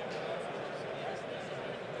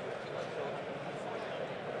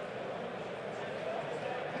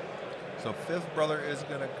 So Fifth Brother is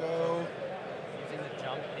going to go. Using the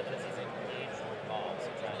jump because he's engaged with Maul, so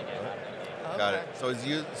trying to get him out of engagement. Got it. So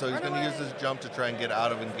he's going to use his jump to try and get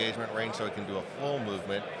out of engagement range so he can do a full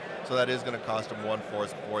movement. So that is going to cost him 1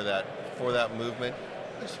 force for that movement,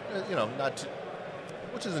 which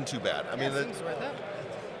which isn't too bad. I mean, seems worth it.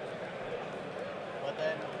 But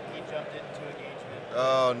then he jumped into engagement.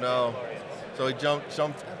 Oh no. So he jumped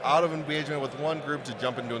out of engagement with one group to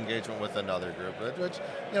jump into engagement with another group, which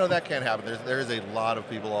that can't happen. There is a lot of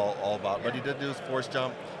people all about, but he did do his force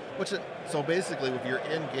jump, so basically if you're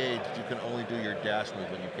engaged, you can only do your dash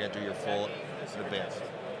movement. You can't do your full advance.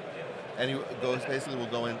 And he will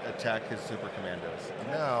go and attack his Super Commandos.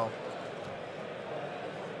 Now,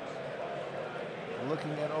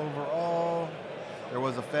 looking at overall, there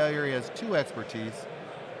was a failure. He has 2 expertise.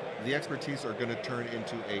 The expertise are going to turn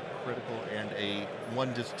into a critical and a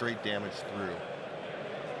 1 just straight damage through.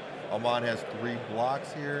 Amon has 3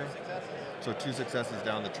 blocks here, so 2 successes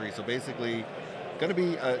down the tree. So basically, going to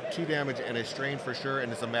be 2 damage and a strain for sure,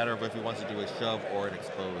 and it's a matter of if he wants to do a shove or an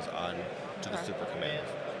expose on to the Super Commandos.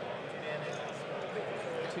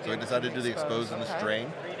 So he decided to do the expose and the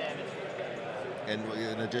strain, 3 damage. and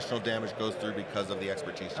an additional damage goes through because of the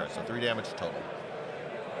expertise chart. So 3 damage total.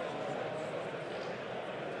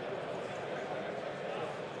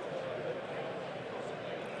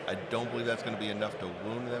 I don't believe that's going to be enough to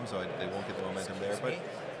wound them, so they won't get the momentum there. But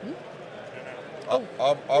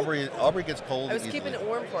Aubrey gets cold. I was easily. keeping it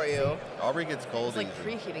warm for you. Aubrey gets cold. It's like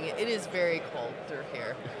easily. preheating it. It is very cold through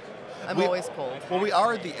here. I'm always cold. Well, we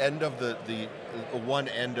are at the end of the one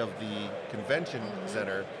end of the convention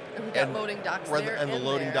center, And we got loading docks there. And the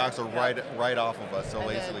loading docks are right off of us. So and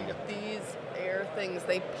basically, these air things,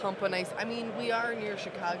 they pump a nice. I mean, we are near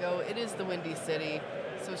Chicago. It is the Windy City,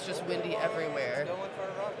 so it's just windy everywhere.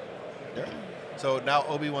 Yeah. So now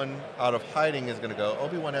Obi-Wan, out of hiding, is going to go.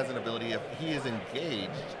 Obi-Wan has an ability, if he is engaged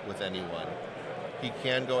with anyone, he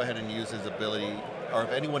can go ahead and use his ability, or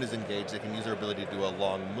if anyone is engaged, they can use their ability to do a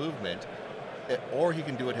long movement, or he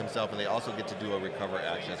can do it himself, and they also get to do a recover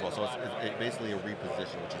action as well. So it's basically a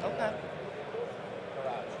reposition, which is okay.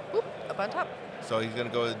 Whoop, up on top. So he's going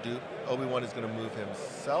to go and do, Obi-Wan is going to move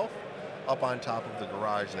himself up on top of the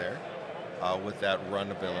garage there with that run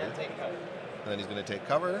ability. And then he's going to take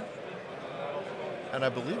cover. And I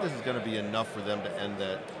believe this is going to be enough for them to end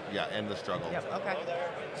the struggle. Yep, okay.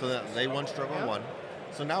 So that they won struggle 1.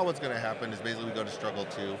 So now what's going to happen is basically we go to struggle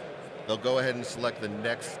 2. They'll go ahead and select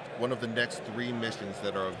one of the next 3 missions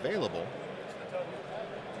that are available.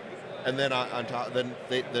 And then on top, then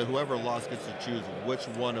whoever lost gets to choose which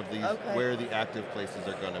one of these, where the active places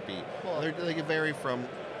are going to be. Cool. They can vary from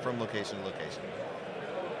location to location.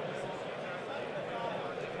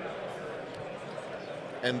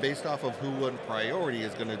 And based off of who won priority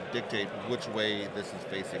is going to dictate which way this is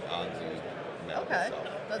facing on the map itself.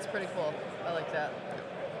 That's pretty cool. I like that.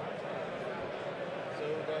 So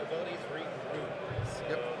the abilities regroup.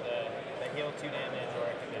 So the heal 2 damage or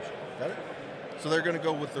recognition. Got it? So they're going to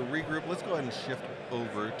go with the regroup. Let's go ahead and shift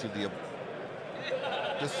over to the,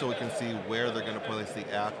 just so we can see where they're going to place the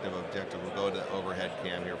active objective. We'll go to the overhead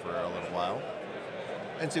cam here for a little while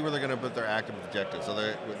and see where they're going to put their active objective. So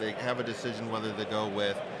they have a decision whether they go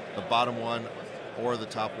with the bottom one or the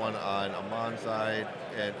top one on Amon's side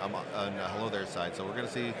and on Hello There side. So we're going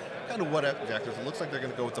to see kind of what objectives. It looks like they're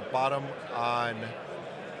going to go with the bottom on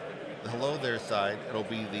the Hello There side. It'll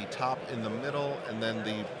be the top in the middle and then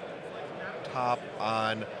the top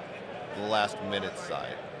on the last minute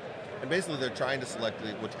side. And basically they're trying to select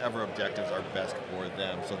whichever objectives are best for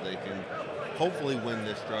them so they can hopefully win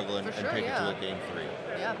this struggle and take it to a game 3.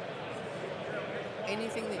 Yeah.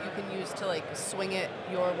 Anything that you can use to like swing it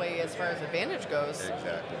your way as far as advantage goes.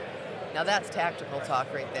 Exactly. Now that's tactical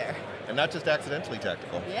talk right there. And not just accidentally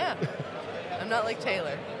tactical. Yeah. I'm not like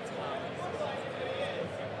Taylor.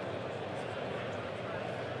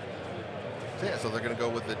 So they're going to go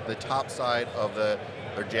with the top side of they're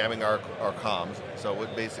jamming our comms. So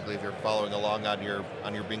basically, if you're following along on your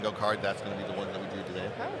bingo card, that's going to be the one that we do today.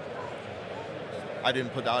 Okay. I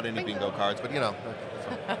didn't put out any bingo cards, but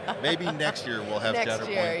maybe next year we'll have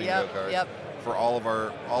Shatterpoint bingo cards for all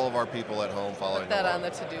of our people at home following. Put that along. on the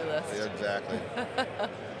to-do list. Yeah, exactly.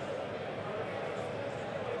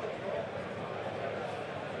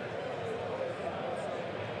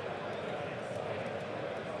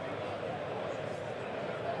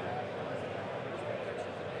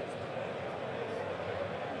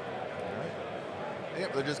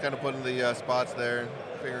 Yep, they're just kind of putting the spots there,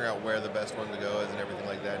 figuring out where the best one to go is and everything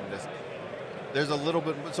like that. And just there's a little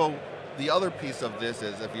bit. So the other piece of this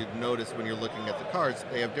is, if you've noticed when you're looking at the cards,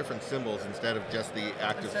 they have different symbols instead of just the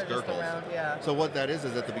active circles. So what that is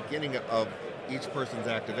at the beginning of each person's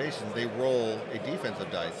activation, they roll a defensive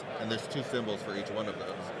dice, and there's 2 symbols for each one of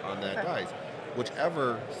those on that dice.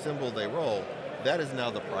 Whichever symbol they roll, that is now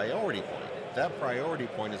the priority point. That priority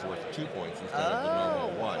point is worth 2 points instead of the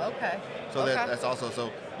normal 1. Okay. So that's also,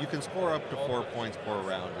 so you can score up to 4 points per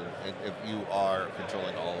round if you are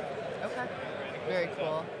controlling all of them. Okay. Very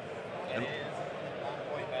cool. And,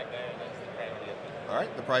 all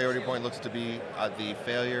right, the priority point looks to be the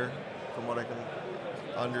failure, from what I can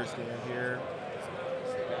understand here.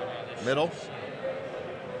 Middle. So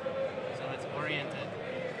it's oriented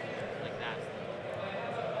like that.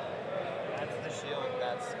 That's the shield.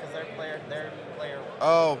 That's because their player.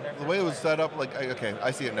 Oh, the way it was set up, okay, I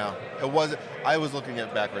see it now. I was looking at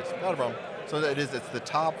it backwards. Not a problem. So it's the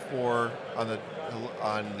top 4 on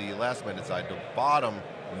the last minute side, the bottom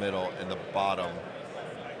middle, and the bottom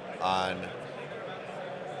on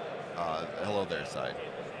Hello There side.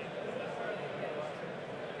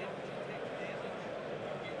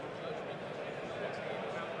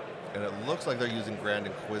 And it looks like they're using Grand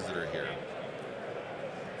Inquisitor here.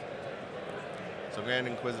 So Grand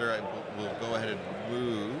Inquisitor will go ahead and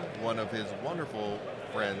move one of his wonderful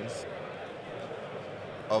friends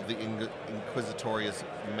of the Inquisitorious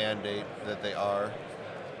mandate that they are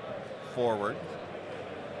forward,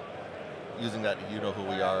 using that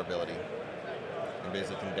you-know-who-we-are ability. And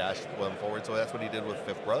basically can dash them forward. So that's what he did with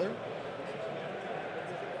Fifth Brother.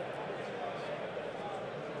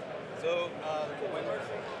 So,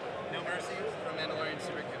 No Mercy from Mandalorian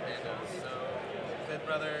Super Commandos. So, Fifth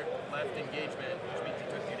Brother left engagement, which means he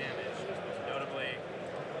took 2 damage. Notably,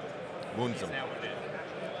 Wounds him. he's now wounded.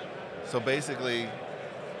 So basically,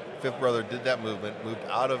 Fifth Brother did that movement, moved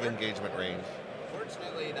out of engagement range.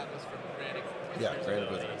 Fortunately, that was from Grand Inquisitor. Yeah, Grand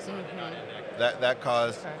Inquisitor. So it did not impact. That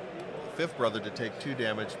caused Okay. Fifth Brother to take 2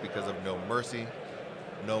 damage because of No Mercy.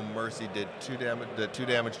 No Mercy did 2 damage. The 2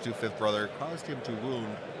 damage to Fifth Brother caused him to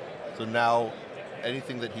wound. So now,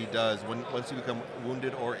 anything that he does, once you become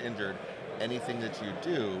wounded or injured, anything that you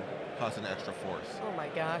do costs an extra force. Oh my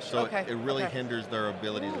gosh. So okay. it really okay. hinders their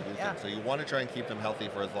ability to do yeah. things. So you want to try and keep them healthy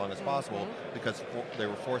for as long as possible because they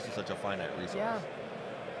were forced to such a finite resource. Yeah.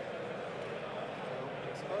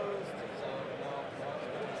 Exposed, so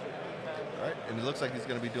All right, and it looks like he's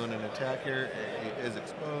going to be doing an attack here. He is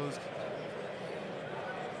exposed.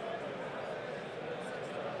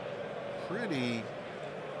 Pretty.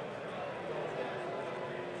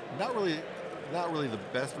 Not really the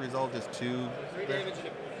best result. Just 2. 3 damage and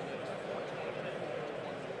a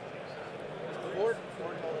 4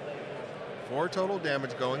 total damage. 4 total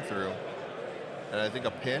damage going through, and I think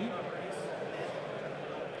a pin. Yeah,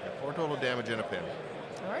 4 total damage and a pin.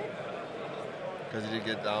 All right. Because he did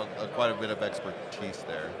get down quite a bit of expertise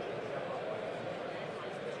there.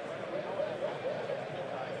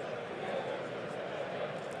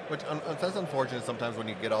 Which that's unfortunate. Sometimes when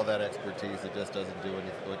you get all that expertise, it just doesn't do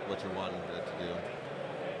anything what you wanted it to do.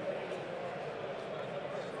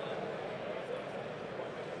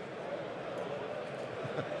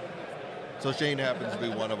 So Shane happens to be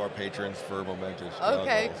one of our patrons for Momentous Struggle.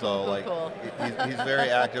 Okay, so cool, cool. he's very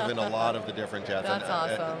active in a lot of the different chats. That's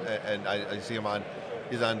awesome. And I see him on.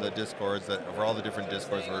 He's on the Discords for all the different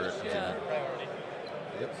Discords. Yeah.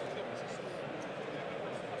 Yep.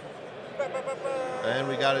 And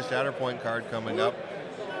we got a Shatterpoint card coming up.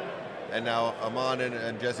 And now Amon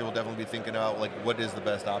and Jesse will definitely be thinking about like what is the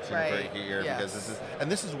best option Right. for here Yes. because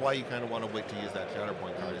this is why you kind of want to wait to use that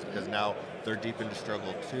Shatterpoint card is because now they're deep into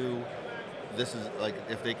struggle 2. This is like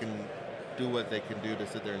if they can do what they can do to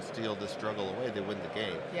sit there and steal this struggle away, they win the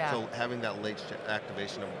game. Yeah. So having that late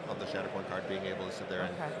activation of the Shatterpoint card, being able to sit there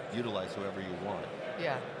and utilize whoever you want.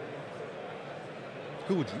 Yeah.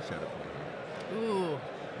 Who would you Shatterpoint? Ooh.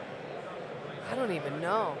 I don't even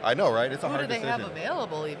know. I know, right? It's a Who hard do they decision. have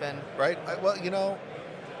available even? Right? Well, you know,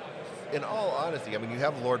 in all honesty, I mean, you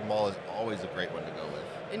have Lord Maul is always a great one to go with.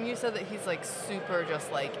 And you said that he's like super just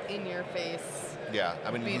like in your face. Yeah,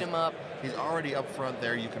 I mean, Beat him up. He's already up front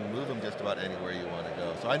there. You can move him just about anywhere you want to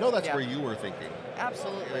go. So I know that's Yeah. where you were thinking.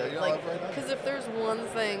 Absolutely. Yeah, you know, like, I've read that. because if there's one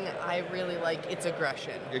thing I really like, it's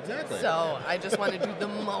aggression. Exactly. So I just want to do the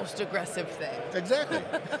most aggressive thing. Exactly.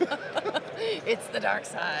 It's the dark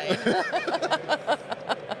side.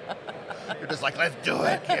 You're just like, let's do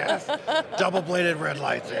it, yes. Double-bladed red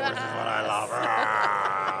lightsabers is what I love.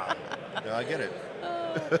 No, I get it.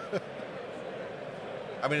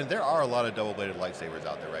 I mean, there are a lot of double-bladed lightsabers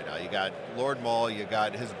out there right now. You got Lord Maul, you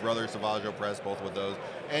got his brother Savage Opress, both with those,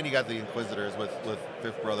 and you got the Inquisitors with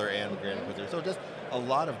Fifth Brother and the Grand Inquisitor. So just a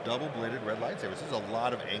lot of double-bladed red lightsabers. There's a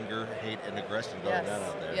lot of anger, hate, and aggression going on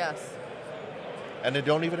out there. Yes. And they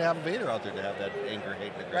don't even have Vader out there to have that anger,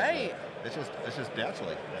 hate, and aggression. Right. It's just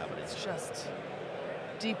naturally happening. It's just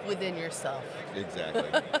deep within yourself. Exactly.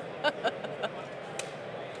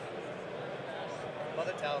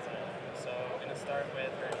 Mother Talzin. So I'm going to start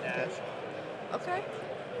with her dash. Okay.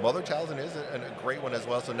 Mother Talzin is a great one as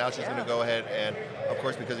well. So now she's going to go ahead and, of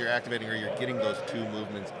course, because you're activating her, you're getting those 2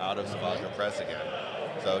 movements out of Savage Opress again.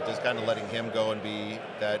 So just kind of letting him go and be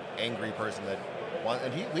that angry person that wants.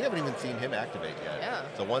 And we haven't even seen him activate yet. Yeah.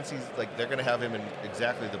 So once he's like, they're going to have him in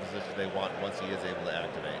exactly the position they want once he is able to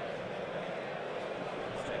activate.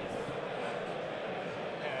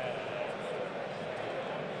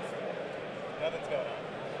 Nothing's going on.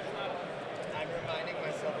 I'm reminding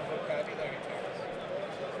myself of vocabulary terms.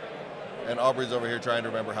 And Aubrey's over here trying to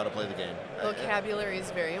remember how to play the game. Vocabulary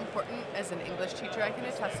is very important. As an English teacher, I can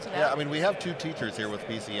attest to that. Yeah, I mean, we have 2 teachers here with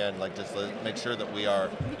PCN, like just to make sure that we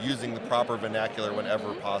are using the proper vernacular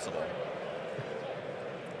whenever possible.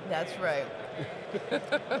 That's right.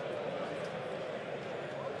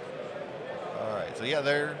 All right, so yeah,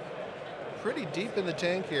 they're pretty deep in the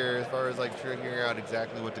tank here as far as like figuring out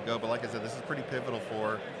exactly what to go. But like I said, this is pretty pivotal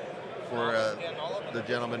for the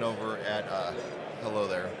gentleman over at hello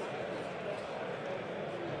there.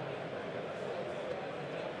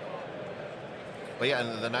 But yeah,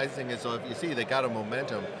 and the nice thing is, so if you see, they got a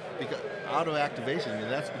momentum because out of activation,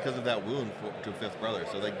 and that's because of that wound to Fifth Brother.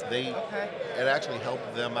 So it actually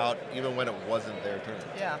helped them out even when it wasn't their turn.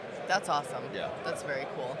 Yeah, that's awesome. Yeah. That's very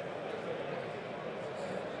cool.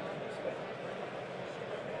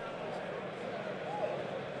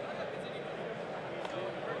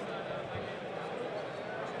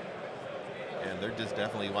 And They're just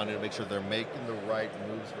definitely wanting to make sure they're making the right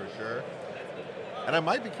moves for sure. And I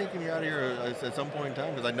might be kicking you out of here at some point in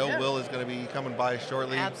time because I know Will is going to be coming by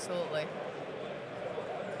shortly. Absolutely.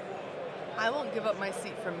 I won't give up my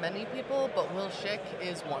seat for many people, but Will Schick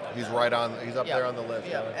is one of them. He's up there on the list.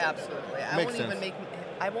 Yeah, absolutely. I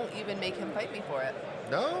won't even make him fight me for it.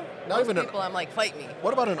 No? Most people, I'm like, fight me.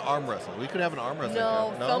 What about an arm wrestle? We could have an arm wrestle.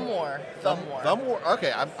 No, thumb war. Thumb war?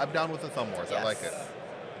 Okay, I'm down with the thumb wars. Yes. I like it.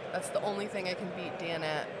 That's the only thing I can beat Dan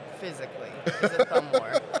at physically, is a thumb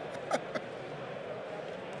war.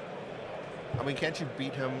 I mean, can't you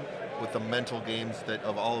beat him with the mental games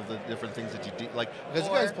of all of the different things that you do? Like, because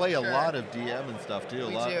you guys play a lot of DM and stuff too,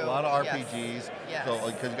 a lot of RPGs. Yes. So,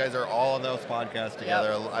 because you guys are all on those podcasts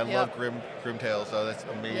together. I love Grim Tales, so that's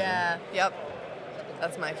amazing. Yeah. Yep.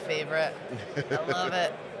 That's my favorite. I love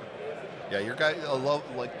it. Yeah, your guys, I love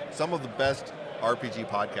some of the best RPG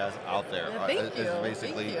podcasts out there. Thank you.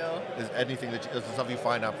 Basically, is anything is the stuff you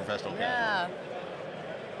find on professional casual. Yeah.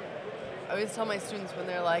 I always tell my students when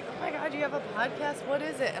they're like, oh my God, you have a podcast? What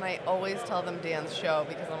is it? And I always tell them Dan's show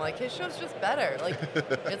because I'm like, his show's just better. Like,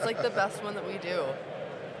 it's like the best one that we do.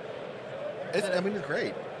 It's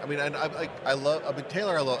great. I mean, I've loved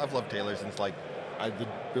Taylor since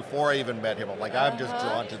before I even met him. I'm just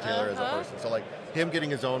drawn to Taylor as a person. So him getting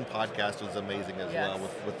his own podcast was amazing as well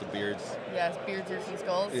with the beards. Yes, Beards, Ears, and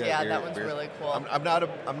Skulls. Yeah, that one's really cool. I'm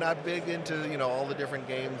not big into all the different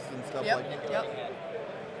games and stuff like that. Yep.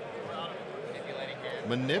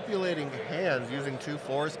 Manipulating hands using 2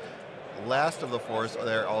 force, last of the force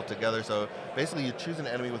there all together. So basically, you choose an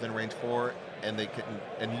enemy within range 4, and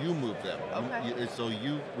you move them. Okay. So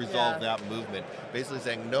you resolve that movement, basically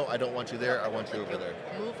saying, no, I don't want you there. I want you over there.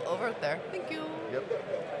 Move over there. Thank you. Yep.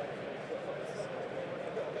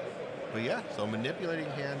 But yeah, so manipulating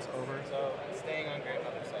hands over. So staying on Great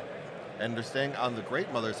Mother's side. And they're staying on the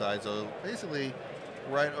Great Mother side. So basically,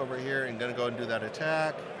 right over here, and gonna go and do that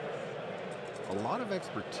attack. A lot of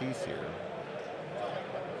expertise here.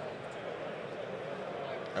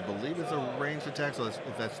 I believe it's a ranged attack, so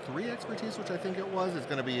if that's 3 expertise, which I think it was, it's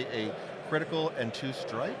going to be a critical and 2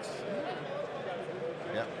 strikes.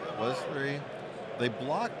 Yep, it was 3. They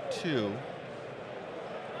blocked 2.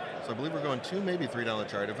 So I believe we're going 2, maybe 3 down the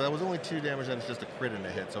chart. If that was only 2 damage, then it's just a crit and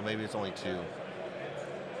a hit, so maybe it's only 2.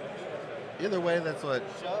 Either way, that's what...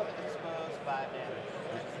 Shove, expose, 5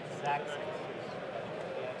 damage. Exact same.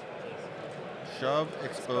 Shove,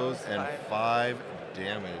 expose, and 5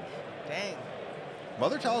 damage. Dang.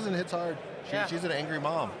 Mother Talzin hits hard. She's an angry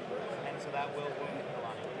mom. And so that will wound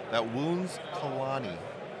Kalani. That wounds Kalani.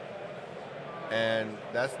 And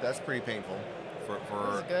that's pretty painful for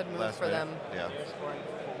That's a good move for them. Yeah. They're scoring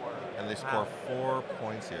 4. And they score 4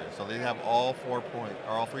 points here. So they have all 3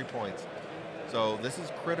 points. So this is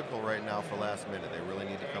critical right now for last minute. They really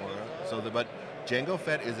need to come around. But Jango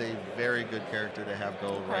Fett is a very good character to have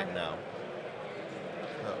go right now.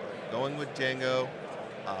 Going with Jango,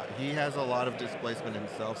 he has a lot of displacement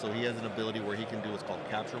himself, so he has an ability where he can do what's called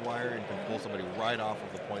capture wire and can pull somebody right off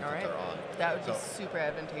of the point that they're on. That would be super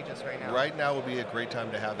advantageous right now. Right now would be a great time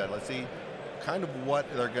to have that. Let's see kind of what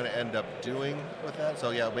they're going to end up doing with that.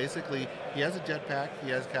 So yeah, basically he has a jetpack, he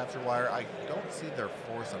has capture wire. I don't see their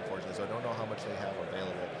force, unfortunately, so I don't know how much they have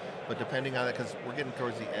available. But depending on it, because we're getting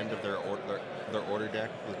towards the end of their order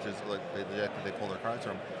deck, which is like the deck that they pull their cards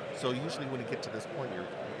from. So usually when you get to this point,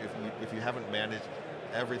 if you haven't managed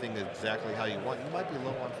everything exactly how you want, you might be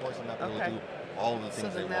low on force and not be able to do all of the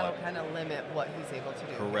things they want. So then that'll kind of limit what he's able to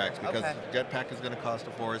do. Correct, because jetpack is going to cost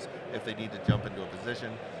a force if they need to jump into a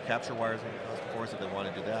position. Capture wire is going to cost a force if they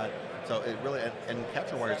want to do that. So it really, and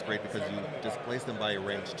capture wire is great because you displace them by a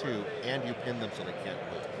range 2 and you pin them so they can't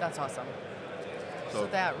move. That's awesome. So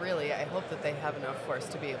that really, I hope that they have enough force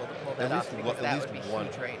to be able to pull that off, because that would be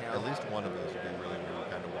huge right now. At least one of those would be really, really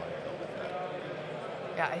kind of wonderful with that.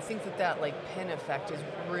 Yeah, I think that like pin effect is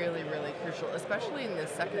really, really crucial, especially in the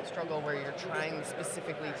second struggle where you're trying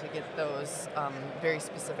specifically to get those very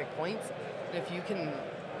specific points. And if you can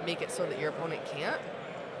make it so that your opponent can't.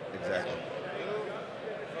 Exactly.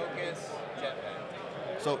 Focus,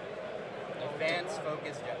 jetpack. So. Advance,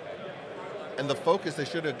 focus, jetpack. And the focus, they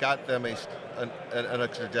should have got them an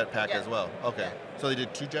extra jetpack as well. Okay. So they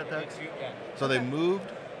did 2 jetpacks? So they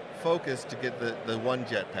moved focus to get the 1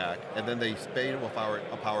 jetpack, and then they spade a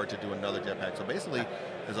power to do another jetpack. So basically,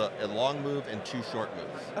 there's a long move and 2 short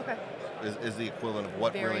moves. Okay. Is the equivalent of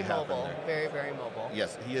what really happened there. Very, very mobile.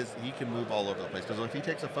 Yes, he can move all over the place. Because if he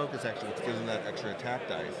takes a focus action, which gives him that extra attack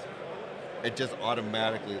dice, it just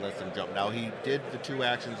automatically lets him jump. Now, he did the 2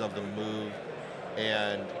 actions of the move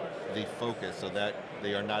and the focus, so that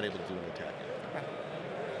they are not able to do an attack yet. Okay.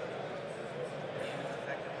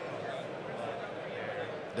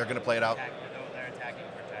 they're going to play it out. They're attacking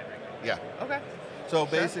for tiebreaker. Yeah. Okay. So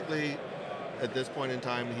basically, at this point in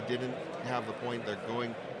time, he didn't have the point. They're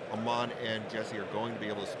going. Amon and Jesse are going to be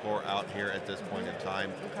able to score out here at this point in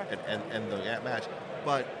time and end the match.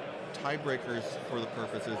 But tiebreakers, for the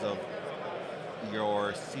purposes of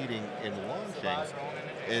your seeding in launching,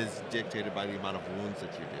 is dictated by the amount of wounds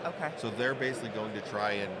that you do. Okay. So they're basically going to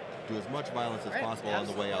try and do as much violence as possible on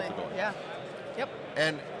the way out the door. Yeah. Yep.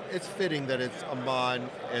 And it's fitting that it's Amon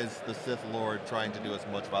as the Sith Lord trying to do as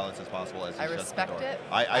much violence as possible as he shuts the door. respect it.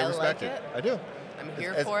 I respect like it. I do. I'm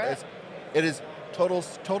here for it. It is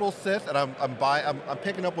total Sith, and I'm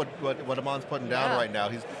picking up what Amon's putting down right now.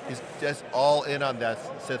 He's just all in on that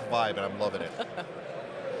Sith vibe, and I'm loving it.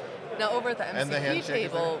 Now over at the MCP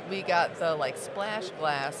table, we got the like splash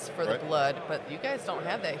glass for the blood, but you guys don't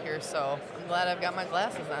have that here, so I'm glad I've got my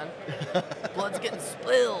glasses on. Blood's getting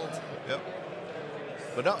spilled. Yep.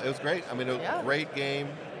 But no, it was great. I mean, it was a great game.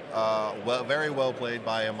 Very well played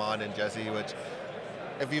by Amon and Jesse, which.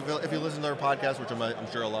 If you listen to their podcast, which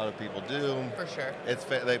I'm sure a lot of people do, for sure,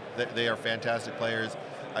 they are fantastic players.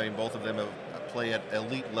 I mean, both of them play at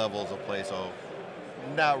elite levels of play, so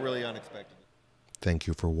not really unexpected. Thank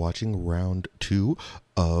you for watching round 2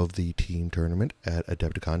 of the team tournament at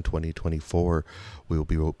Adepticon 2024. We will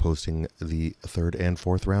be posting the 3rd and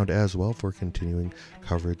 4th round as well for continuing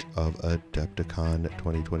coverage of Adepticon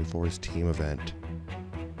 2024's team event.